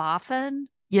called the boffin?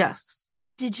 Yes.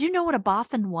 Did you know what a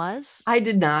boffin was? I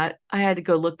did not. I had to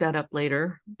go look that up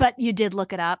later. But you did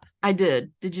look it up. I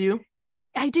did. Did you?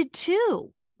 I did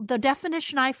too. The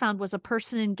definition I found was a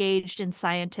person engaged in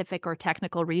scientific or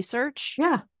technical research.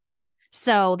 Yeah.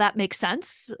 So that makes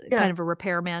sense, Yeah. kind of a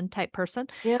repairman type person.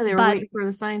 Yeah, they were But waiting for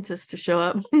the scientists to show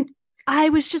up. I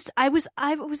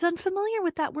was unfamiliar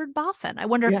with that word boffin. I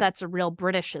wonder if Yeah. that's a real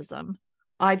Britishism.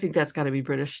 I think that's got to be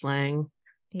British slang.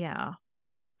 Yeah,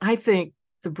 I think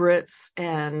the Brits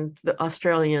and the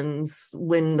Australians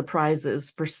win the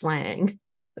prizes for slang.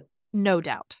 no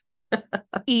doubt.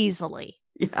 Easily.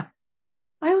 Yeah.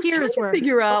 I was trying Here's to where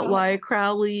figure oh, out go ahead. why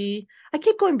Crowley, I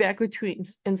keep going back between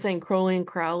and saying Crowley and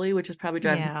Crowley, which is probably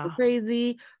driving people Yeah,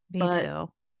 crazy, me but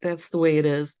too. that's the way it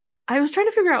is. I was trying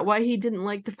to figure out why he didn't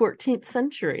like the 14th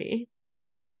century.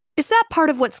 Is that part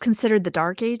of what's considered the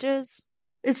Dark Ages?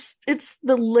 It's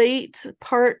the late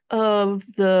part of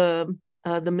the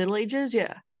Middle Ages,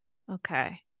 yeah.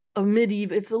 Okay. Of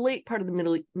medieval, it's the late part of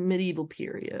the medieval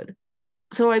period.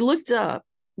 So I looked up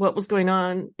what was going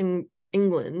on in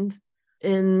England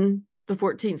in the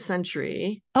 14th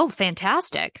century, Oh,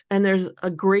 fantastic. and there's a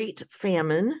great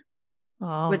famine,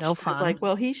 Oh, which no I was fun. like,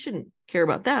 well, he shouldn't care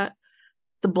about that.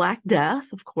 The Black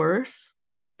Death, of course.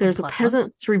 There's a Unpleasant.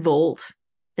 peasants' revolt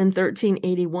in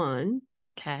 1381.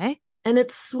 Okay. And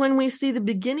it's when we see the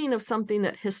beginning of something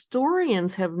that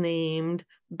historians have named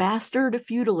bastard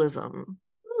feudalism,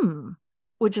 Hmm.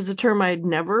 which is a term I'd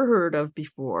never heard of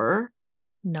before.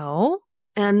 No.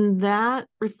 And that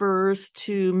refers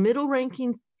to middle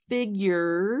ranking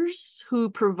figures who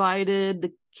provided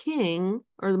the king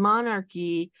or the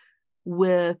monarchy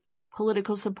with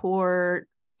political support,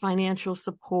 financial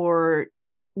support,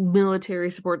 military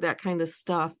support, that kind of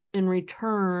stuff in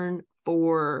return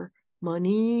for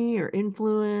money or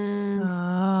influence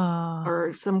Oh.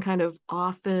 or some kind of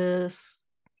office.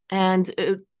 And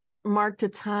it marked a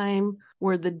time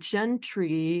where the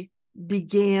gentry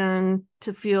began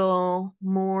to feel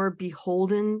more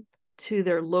beholden to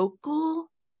their local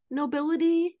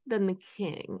nobility than the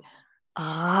king.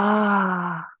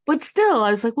 Ah. But still,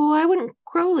 I was like, well, why wouldn't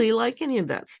Crowley like any of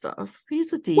that stuff?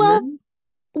 He's a Well, demon.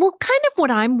 well, kind of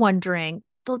what I'm wondering,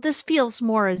 though this feels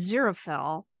more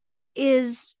Aziraphale,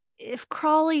 is if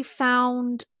Crawley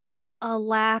found a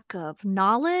lack of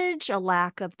knowledge, a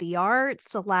lack of the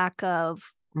arts, a lack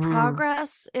of Mm,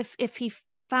 progress, if he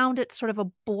found it sort of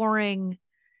a boring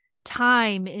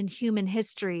time in human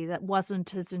history that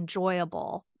wasn't as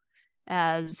enjoyable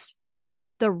as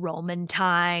the Roman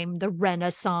time, the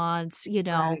Renaissance,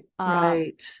 right,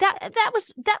 right.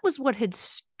 that was what had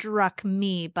struck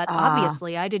me, but Ah,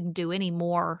 obviously I didn't do any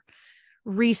more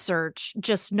research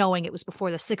just knowing it was before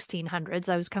the 1600s.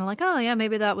 I was kind of like, oh yeah,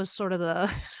 maybe that was sort of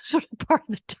the sort of part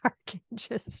of the Dark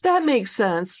Ages. that makes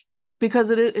sense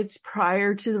because it's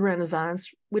prior to the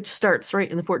Renaissance, which starts right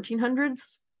in the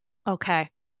 1400s. Okay.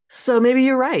 So maybe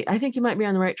you're right. I think you might be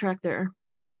on the right track there.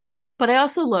 But I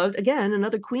also loved, again,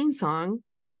 another Queen song,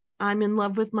 I'm in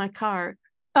Love with My Car,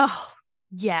 Oh,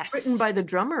 written yes. by the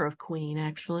drummer of Queen,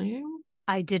 actually.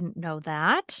 I didn't know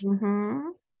that. Mm-hmm.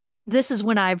 This is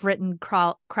when I've written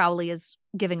Crowley as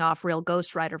giving off real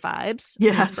Ghost Rider vibes.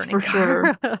 His Yes, burning for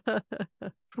sure. car.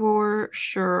 For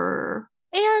sure.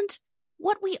 And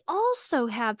what we also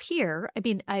have here, I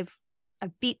mean, I've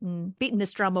beaten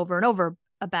this drum over and over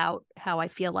about how I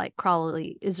feel like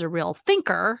Crowley is a real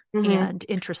thinker Mm-hmm. and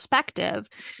introspective,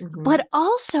 Mm-hmm. but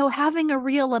also having a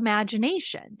real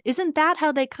imagination. Isn't that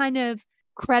how they kind of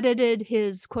credited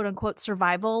his quote unquote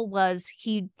survival? Was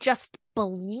he just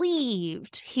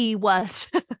believed he was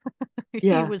he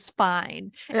Yeah. was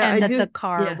fine Yeah, I and that the do.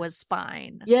 car Yeah. was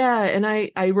fine. Yeah. And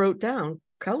I wrote down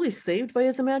Crowley's saved by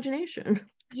his imagination.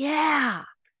 Yeah.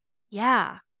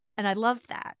 Yeah. And I love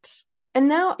that. And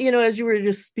now, as you were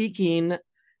just speaking,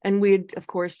 and we had, of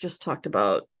course, just talked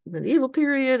about the medieval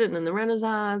period and then the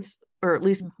Renaissance, or at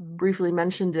least Mhm. briefly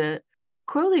mentioned it,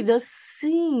 Crowley does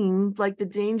seem like the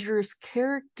dangerous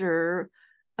character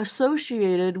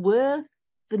associated with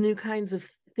the new kinds of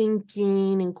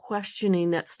thinking and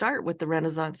questioning that start with the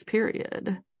Renaissance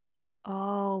period.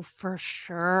 Oh, for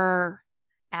sure.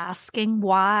 Asking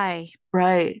why.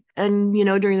 Right. And,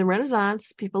 during the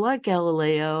Renaissance, people like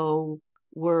Galileo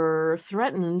were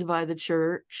threatened by the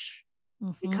church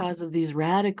Mhm. because of these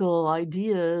radical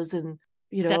ideas. And,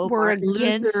 That were Martin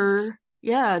against Luther,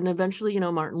 yeah. And eventually,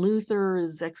 Martin Luther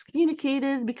is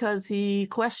excommunicated because he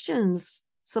questions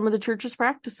some of the church's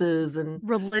practices. And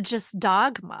religious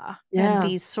dogma and yeah,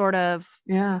 these sort of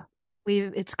yeah,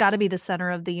 it's got to be the center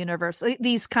of the universe.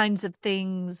 These kinds of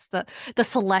things, the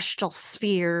celestial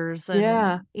spheres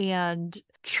yeah, and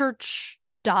church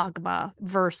dogma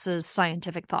versus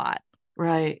scientific thought.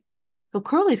 right. So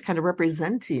Crowley's kind of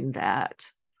representing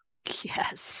that.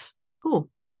 Yes. Cool.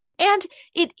 And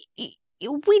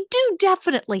we do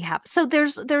definitely have. So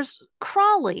there's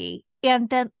Crawley and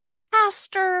then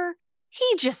Astor, he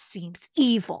just seems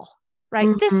evil, right?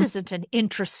 This Mm-hmm, isn't an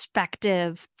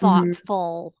introspective, mm-hmm,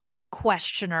 thoughtful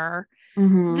questioner.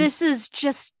 mm-hmm, This is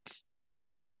just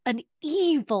an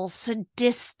evil,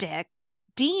 sadistic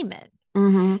demon.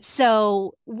 mm-hmm.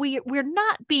 So we're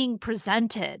not being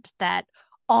presented that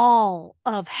all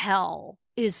of hell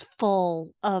is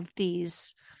full of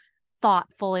these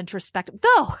thoughtful, introspective.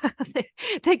 Though they,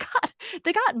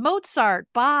 they got Mozart,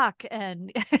 Bach,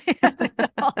 and, and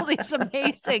all these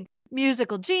amazing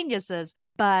musical geniuses,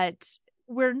 but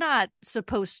we're not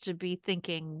supposed to be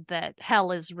thinking that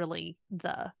hell is really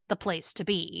the place to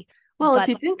be. Well, if But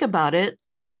you think about it,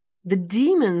 the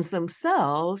demons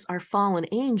themselves are fallen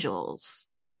angels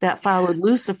that followed yes,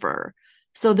 Lucifer.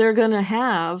 So they're going to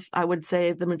have, I would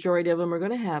say the majority of them are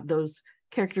going to have those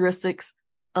characteristics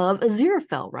of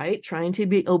Aziraphale, right? Trying to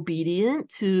be obedient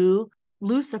to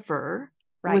Lucifer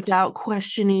right. without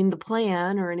questioning the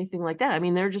plan or anything like that. I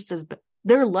mean,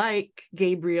 they're like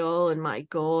Gabriel and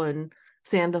Michael and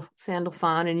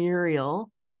Sandalphon and Uriel,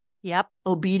 Yep.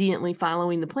 obediently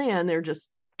following the plan. They're just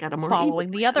got a more evil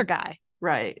Following the other plan. guy.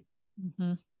 Right.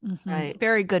 Hmm. Hmm. Right.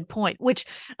 Very good point, which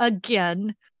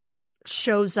again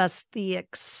shows us the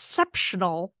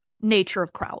exceptional nature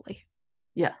of Crowley.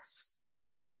 Yes.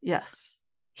 Yes.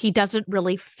 He doesn't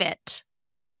really fit.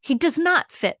 He does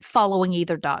not fit following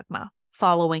either dogma,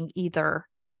 following either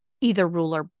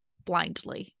ruler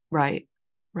blindly. Right.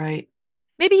 Right.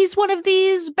 Maybe he's one of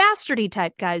these bastardy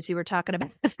type guys you were talking about.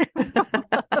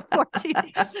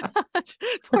 14th,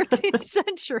 14th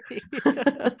century.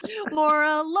 More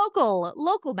a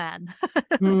local man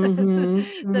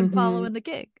Mm-hmm. than Mm-hmm. following the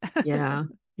king. Yeah.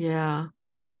 Yeah.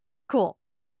 Cool.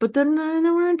 But then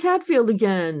we're in Tadfield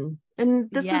again. And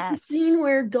this is the Yes. scene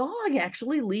where Dog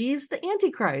actually leaves the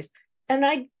Antichrist. And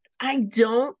I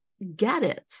don't get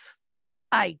it.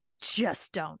 I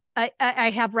just don't. I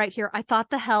have right here. I thought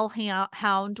the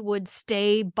Hellhound would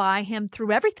stay by him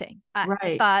through everything. I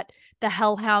Right. thought the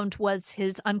Hellhound was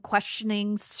his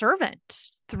unquestioning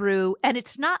servant through, and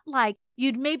it's not like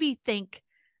you'd maybe think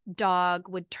Dog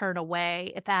would turn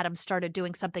away if Adam started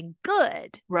doing something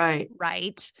good, Right.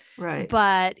 right? Right.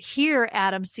 But here,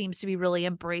 Adam seems to be really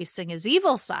embracing his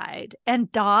evil side,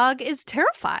 and Dog is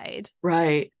terrified.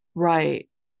 Right. Right.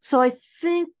 So I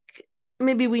think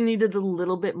maybe we needed a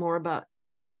little bit more about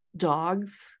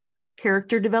Dog's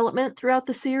character development throughout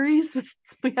the series.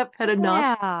 We have had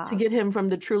enough to Yeah. get him from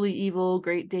the truly evil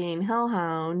Great Dane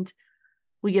Hellhound.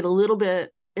 We get a little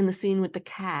bit in the scene with the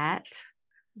cat,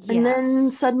 and then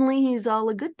Yes. suddenly he's all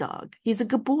a good dog. He's a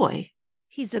good boy.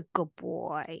 He's a good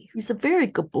boy. He's a very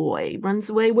good boy. Runs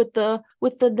away with the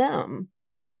them.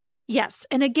 Yes.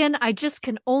 And again, I just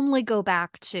can only go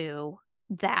back to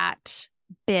that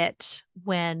bit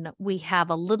when we have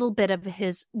a little bit of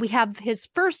we have his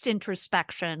first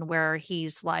introspection where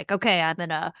he's like, okay, I'm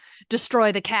gonna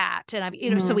destroy the cat, and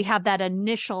so we Mm-hmm. have that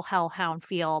initial hellhound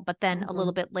feel, but then a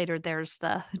little Mm-hmm. bit later there's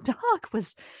the dog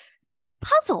was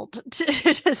puzzled to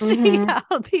see Mm-hmm.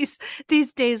 how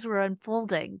these days were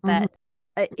unfolding, Mm-hmm.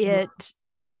 that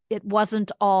it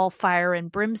wasn't all fire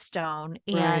and brimstone.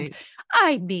 And Right.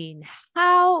 I mean,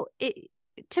 how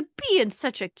to be in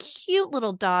such a cute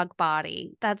little dog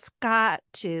body,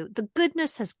 the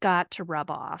goodness has got to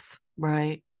rub off.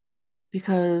 Right.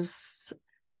 Because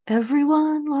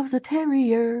everyone loves a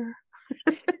terrier.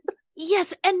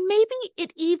 Yes, and maybe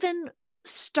it even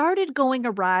started going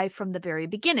awry from the very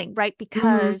beginning, right? Mm-hmm.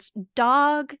 Because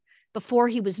Dog, before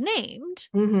he was named,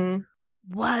 Mm-hmm.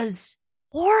 was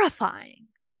horrifying,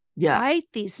 Yeah. right?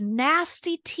 These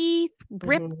nasty teeth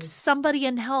ripped Mm-hmm. somebody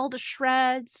in hell to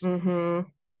shreds. Mm-hmm.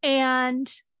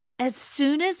 And as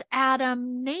soon as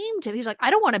Adam named him, he's like, I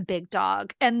don't want a big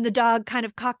dog. And the dog kind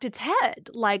of cocked its head,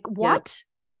 like, Yep. what?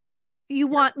 You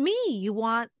want me? You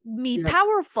want me Yep.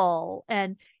 powerful?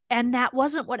 And that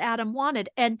wasn't what Adam wanted.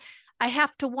 And I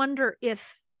have to wonder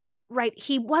if, right,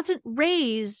 he wasn't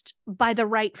raised by the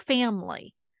right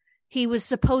family. He was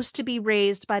supposed to be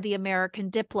raised by the American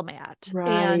diplomat.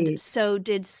 And Right. so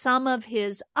did some of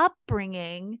his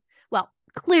upbringing. Well,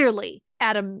 clearly,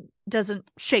 Adam doesn't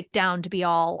shake down to be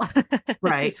all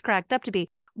Right. he's cracked up to be.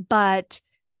 But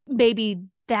maybe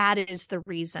that is the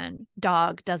reason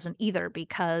Dog doesn't either,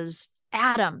 because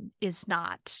Adam is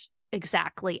not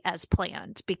exactly as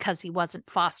planned because he wasn't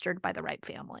fostered by the right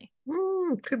family.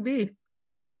 Could be.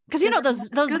 Because Good, those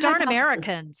good darn hypothesis.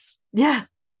 Americans, Yeah.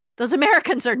 those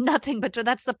Americans are nothing but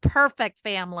that's the perfect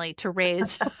family to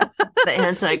raise The to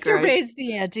Antichrist. raise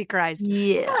the Antichrist.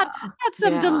 Yeah. That's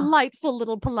some Yeah. delightful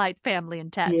little polite family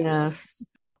in Tadfield. Yes.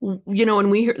 When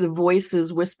we hear the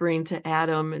voices whispering to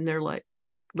Adam and they're like,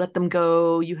 let them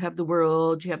go. You have the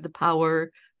world. You have the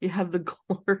power. You have the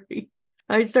glory.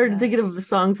 I started thinking of Yes. a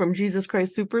song from Jesus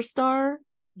Christ Superstar.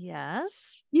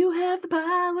 Yes. You have the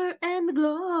power and the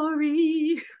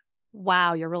glory.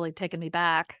 Wow, you're really taking me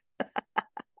back.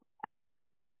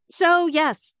 So,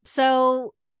 yes.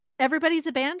 So everybody's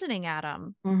abandoning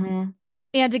Adam. Mm-hmm.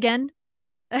 And again,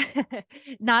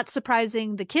 not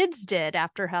surprising the kids did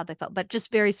after how they felt, but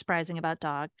just very surprising about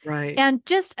Dog. Right. And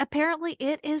just apparently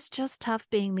it is just tough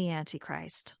being the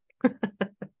Antichrist.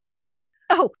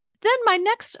 Oh, then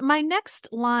my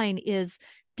next line is,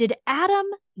 did Adam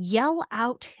yell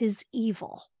out his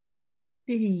evil?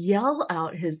 Did he yell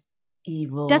out his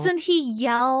evil? Doesn't he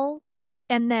yell,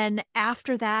 and then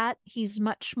after that he's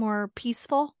much more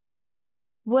peaceful?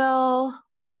 Well,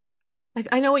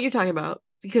 I know what you're talking about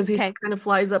because he's Okay. kind of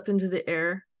flies up into the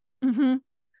air Mm-hmm.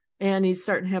 and he's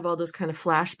starting to have all those kind of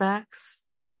flashbacks.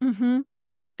 Mm-hmm.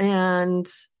 And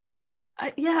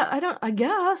I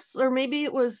guess, or maybe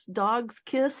it was Dog's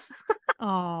kiss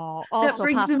Oh, that also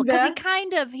brings possible him because he back.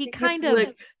 kind of he He gets kind of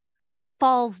licked.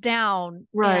 falls down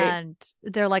Right, and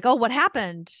they're like, oh, what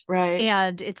happened? right.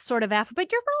 And it's sort of after,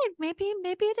 but you're right,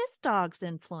 maybe it is Dog's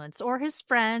influence or his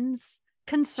friends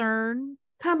concern.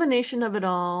 Combination of it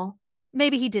all.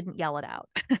 Maybe he didn't yell it out.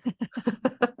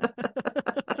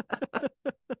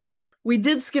 We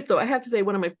did skip, though. I have to say,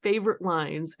 one of my favorite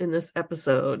lines in this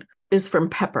episode is from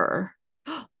Pepper.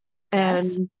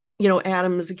 Yes. And,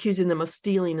 Adam is accusing them of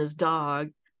stealing his dog.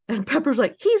 And Pepper's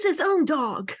like, he's his own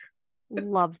dog.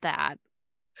 Love that.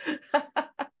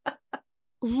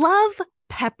 Love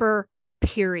Pepper,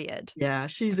 period. Yeah,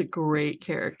 she's a great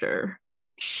character.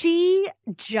 She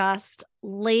just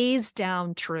lays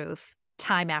down truth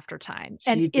time after time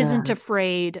and She isn't does.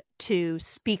 afraid to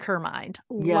speak her mind.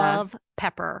 Yes. Love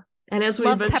Pepper. And as we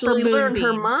Love Pepper eventually learn,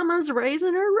 her Moonbeam. mama's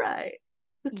raising her right.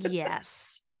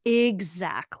 Yes,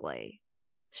 exactly.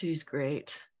 She's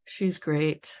great. She's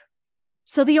great.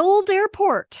 So the old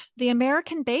airport, the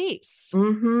American base.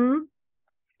 Mm-hmm.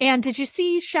 And did you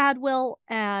see Shadwell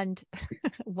and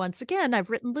once again, I've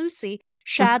written Lucy,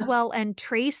 Shadwell and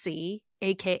Tracy,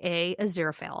 aka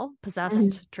Aziraphale,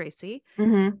 possessed Tracy,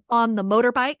 Mm-hmm. on the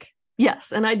motorbike?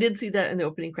 Yes, and I did see that in the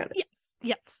opening credits.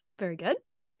 Yes, very good.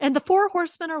 And the four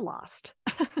horsemen are lost.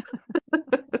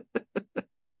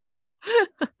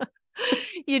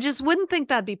 You just wouldn't think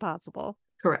that'd be possible.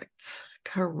 Correct.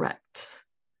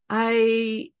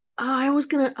 I was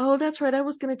gonna, oh, that's right. I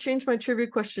was gonna change my trivia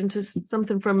question to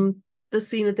something from the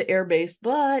scene at the airbase,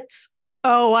 but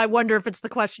Oh, I wonder if it's the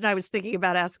question I was thinking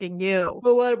about asking you.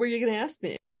 what were you gonna ask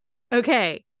me?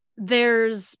 Okay,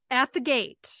 there's at the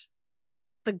gate,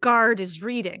 the guard is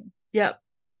reading. Yep.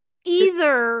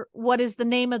 Either what is the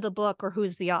name of the book or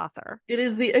who's the author. It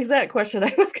is the exact question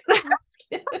I was gonna ask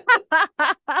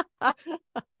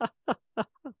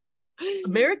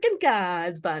American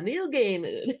Gods by Neil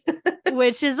Gaiman.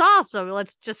 Which is awesome.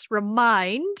 Let's just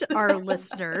remind our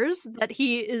listeners that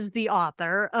he is the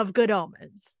author of Good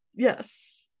Omens.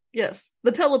 Yes. Yes.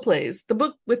 The teleplays, the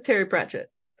book with Terry Pratchett.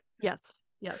 Yes.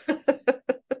 Yes.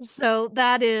 So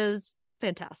that is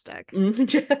fantastic.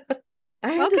 Yeah. I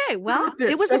had to Okay, well, stop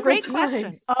it it was a several great question.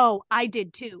 times. Oh, I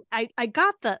did too. I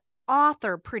got the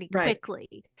author pretty Right. quickly,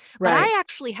 but Right. I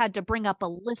actually had to bring up a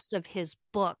list of his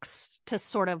books to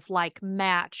sort of like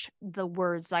match the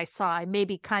words I saw. I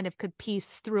maybe kind of could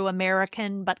piece through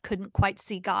American, but couldn't quite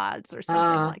see gods or something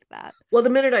Uh like that. well, the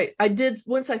minute I did,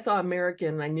 once I saw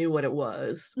American, I knew what it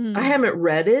was. I Mm. haven't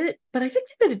read it, but I think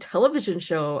they made a television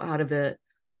show out of it.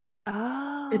 If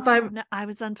Oh, I'm no, I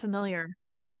was unfamiliar.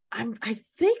 I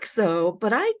think so,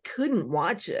 but I couldn't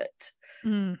watch it.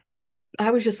 Mm,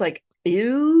 I was just like,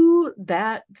 ew,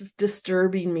 that's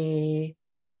disturbing me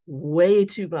way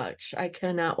too much. I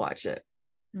cannot watch it.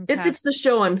 If okay. it's the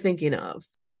show I'm thinking of.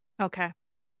 Okay.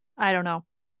 I don't know.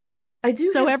 I do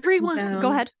So have written everyone, go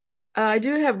down, ahead. I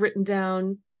do have written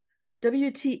down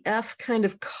WTF kind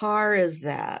of car is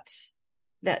that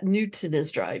Newton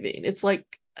is driving. It's like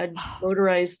a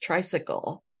motorized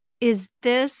tricycle, Is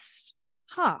this,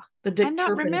 huh? the I'm Dick not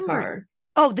Turpin remembering. car.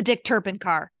 Oh, the Dick Turpin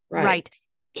car. Right. Right.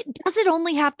 Does it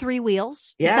only have three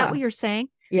wheels? Is that Yeah. what you're saying?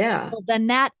 Yeah. Well, then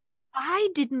that I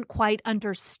didn't quite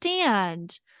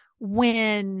understand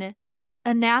when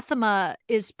Anathema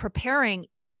is preparing.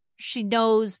 She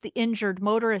knows the injured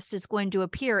motorist is going to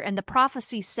appear, and the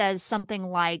prophecy says something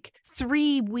like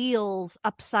three wheels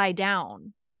upside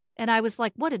down. And I was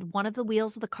like, what, did one of the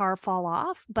wheels of the car fall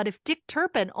off? But if Dick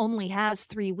Turpin only has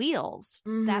three wheels,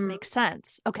 that Hmm. makes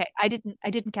sense. Okay, I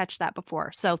didn't catch that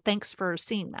before. So thanks for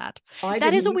seeing that. I That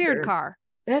didn't is a weird either. car.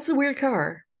 That's a weird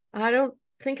car. I don't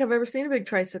think I've ever seen a big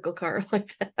tricycle car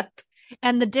like that.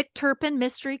 And the Dick Turpin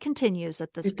mystery continues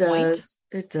at this It point. does.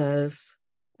 It does.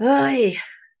 Ay.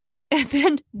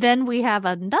 And then we have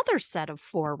another set of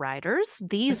four riders,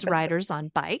 these riders on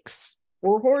bikes.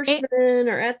 Four And, horsemen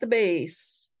are at the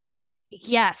base.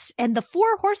 yes, and the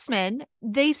four horsemen,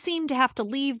 they seem to have to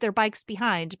leave their bikes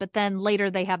behind, but then later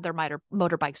they have their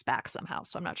motorbikes back somehow.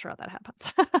 So I'm not sure how that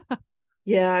happens.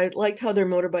 Yeah, I liked how their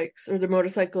motorbikes or their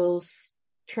motorcycles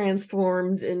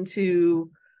transformed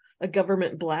into a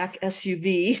government black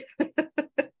SUV.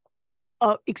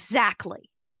 Oh, exactly.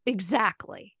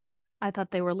 Exactly. I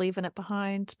thought they were leaving it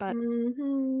behind, but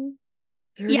 30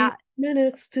 yeah.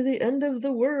 minutes to the end of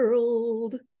the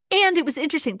world. And it was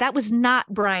interesting. That was not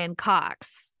Brian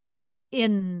Cox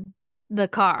in the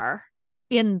car,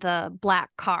 in the black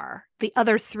car. The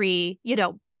other three,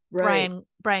 Right.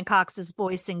 Brian Cox is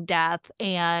voicing Death,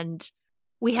 and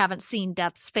we haven't seen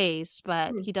Death's face,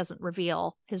 but Hmm. he doesn't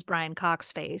reveal his Brian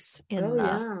Cox face in Oh, the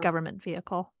yeah. government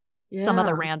vehicle. Some Yeah.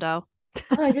 other rando.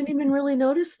 Oh, I didn't even really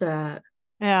notice that.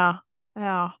 Yeah.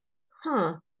 Yeah.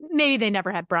 Huh. Maybe they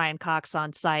never had Brian Cox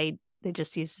on site. They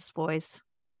just used his voice.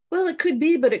 Well, it could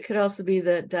be, but it could also be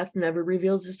that Death never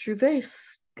reveals his true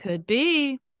face. Could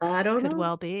be. I don't Could know.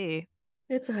 well be.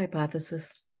 It's a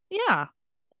hypothesis. Yeah.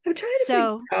 I'm trying to figure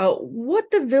So, out what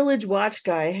the village watch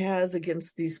guy has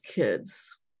against these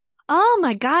kids. oh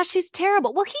my gosh, he's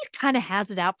terrible. Well, he kind of has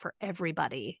it out for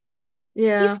everybody.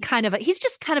 Yeah.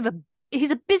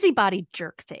 He's a busybody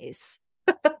jerk face.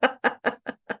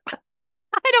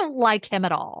 I don't like him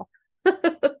at all.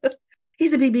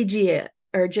 He's a BBG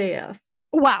or JF.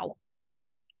 Wow.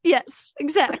 Yes,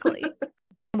 exactly.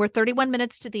 We're 31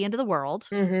 minutes to the end of the world.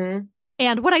 Mm-hmm.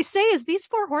 And what I say is these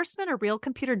four horsemen are real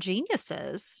computer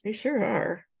geniuses. They sure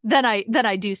are. Then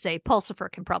I do say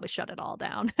Pulsifer can probably shut it all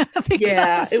down Yeah,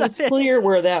 because it was of it. clear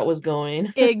where that was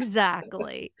going.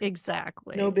 Exactly. No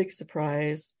Exactly. big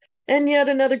surprise. And yet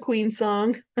another Queen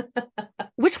song.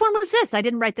 Which one was this? I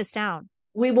didn't write this down.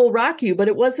 We Will Rock You, but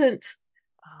it wasn't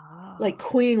like Oh.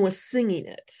 Queen was singing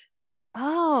it.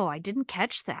 Oh, I didn't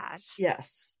catch that.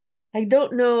 Yes. I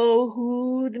don't know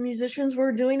who the musicians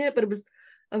were doing it, but it was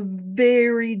a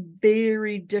very,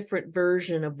 very different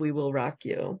version of We Will Rock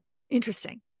You.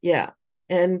 Interesting. Yeah.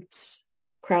 And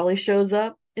Crowley shows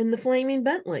up in the Flaming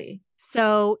Bentley.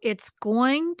 So it's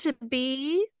going to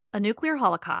be a nuclear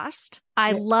holocaust.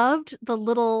 I Yeah. loved the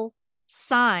little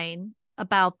sign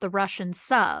about the Russian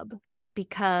sub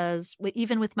because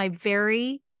even with my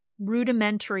very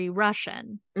rudimentary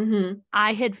Russian, Mm-hmm.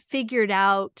 I had figured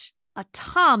out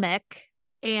atomic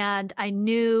and I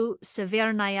knew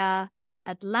Severnaya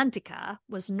Atlantica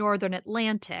was Northern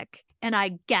Atlantic. And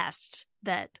I guessed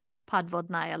that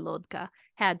Podvodnaya Lodka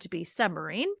had to be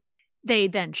submarine. They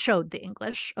then showed the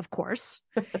English, of course.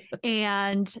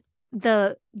 And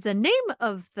the name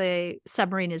of the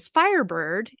submarine is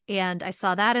Firebird, and I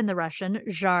saw that in the Russian,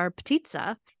 Zhar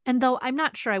Ptitsa. And though I'm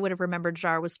not sure I would have remembered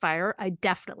Zhar was fire, I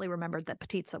definitely remembered that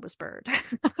Ptitsa was bird.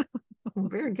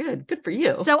 Very good. Good for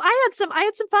you. So I had some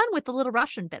fun with the little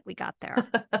Russian bit we got there.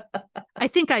 I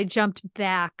think I jumped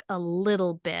back a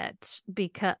little bit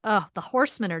because the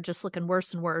horsemen are just looking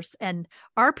worse and worse. And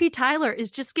R.P. Tyler is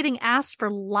just getting asked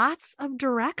for lots of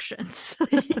directions.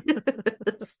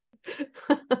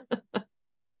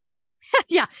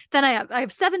 Yeah. Then I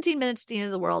have 17 minutes to the end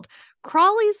of the world.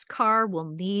 Crawley's car will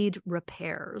need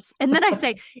repairs. And then I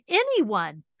say,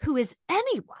 anyone who is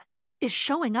anyone is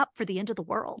showing up for the end of the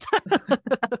world.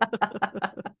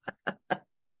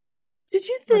 Did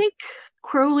you think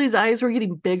Crowley's eyes were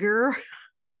getting bigger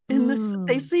in this?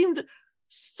 They seemed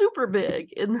super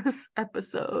big in this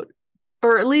episode,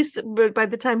 or at least by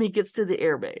the time he gets to the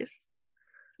airbase.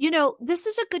 This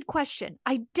is a good question.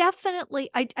 I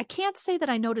can't say that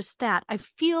I noticed that. I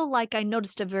feel like I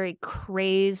noticed a very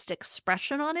crazed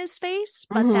expression on his face,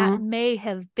 but that may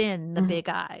have been the big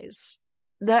eyes.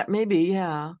 That may be,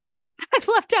 yeah. I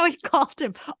loved how he called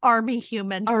him Army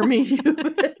Human. Army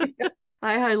Human.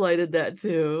 I highlighted that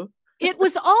too. It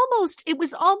was almost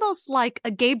like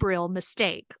a Gabriel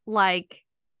mistake, like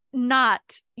not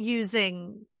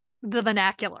using the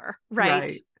vernacular,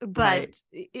 right? But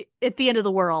at the end of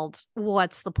the world,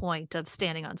 what's the point of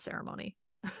standing on ceremony?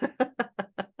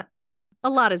 A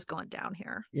lot is going down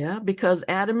here. Yeah, because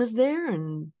Adam is there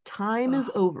and time is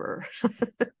over.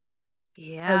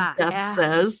 Yeah. As Death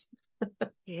says.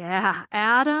 Yeah,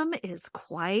 Adam is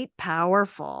quite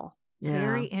powerful. Yeah.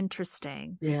 Very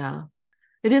interesting. Yeah.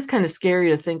 It is kind of scary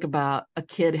to think about a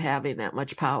kid having that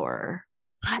much power.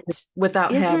 But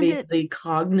without having the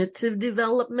cognitive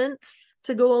development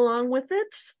to go along with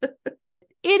it.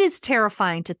 It is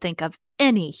terrifying to think of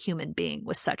any human being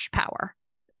with such power.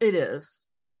 It is.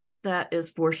 That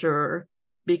is for sure.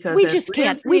 Because we just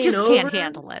can't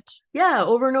handle it. Yeah,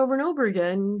 over and over and over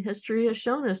again, history has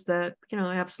shown us that,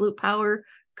 absolute power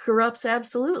corrupts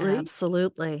absolutely.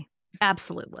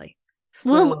 Absolutely.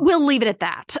 So, we'll leave it at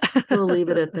that. We'll leave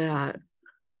it at that.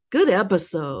 Good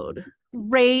episode.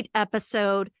 Great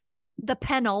episode. The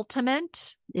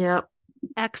penultimate. Yep.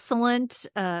 Excellent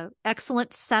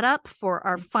setup for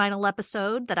our final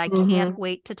episode that I can't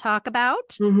wait to talk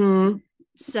about.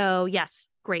 So yes,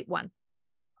 great one.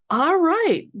 All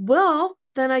right. Well,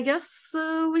 then I guess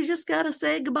we just got to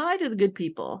say goodbye to the good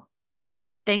people.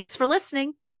 Thanks for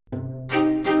listening.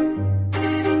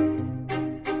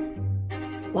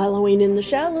 Wallowing in the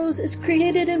Shallows is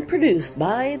created and produced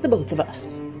by the both of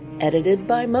us. Edited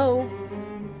by Mo.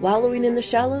 Wallowing in the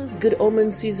Shallows Good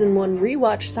Omens Season 1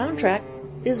 rewatch soundtrack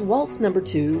is Waltz No.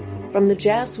 2 from the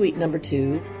Jazz Suite No.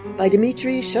 2 by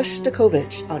Dmitry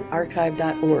Shostakovich on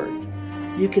archive.org.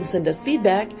 You can send us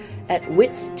feedback at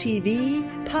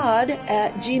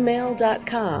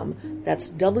witstvpod@gmail.com.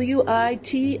 That's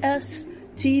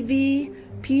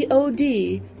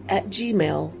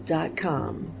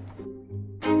WITSTVPOD@gmail.com.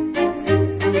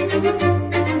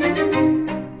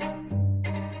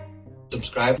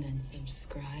 Subscribe. And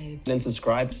subscribe. And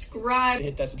subscribe. Subscribe.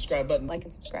 Hit that subscribe button. Like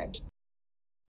and subscribe.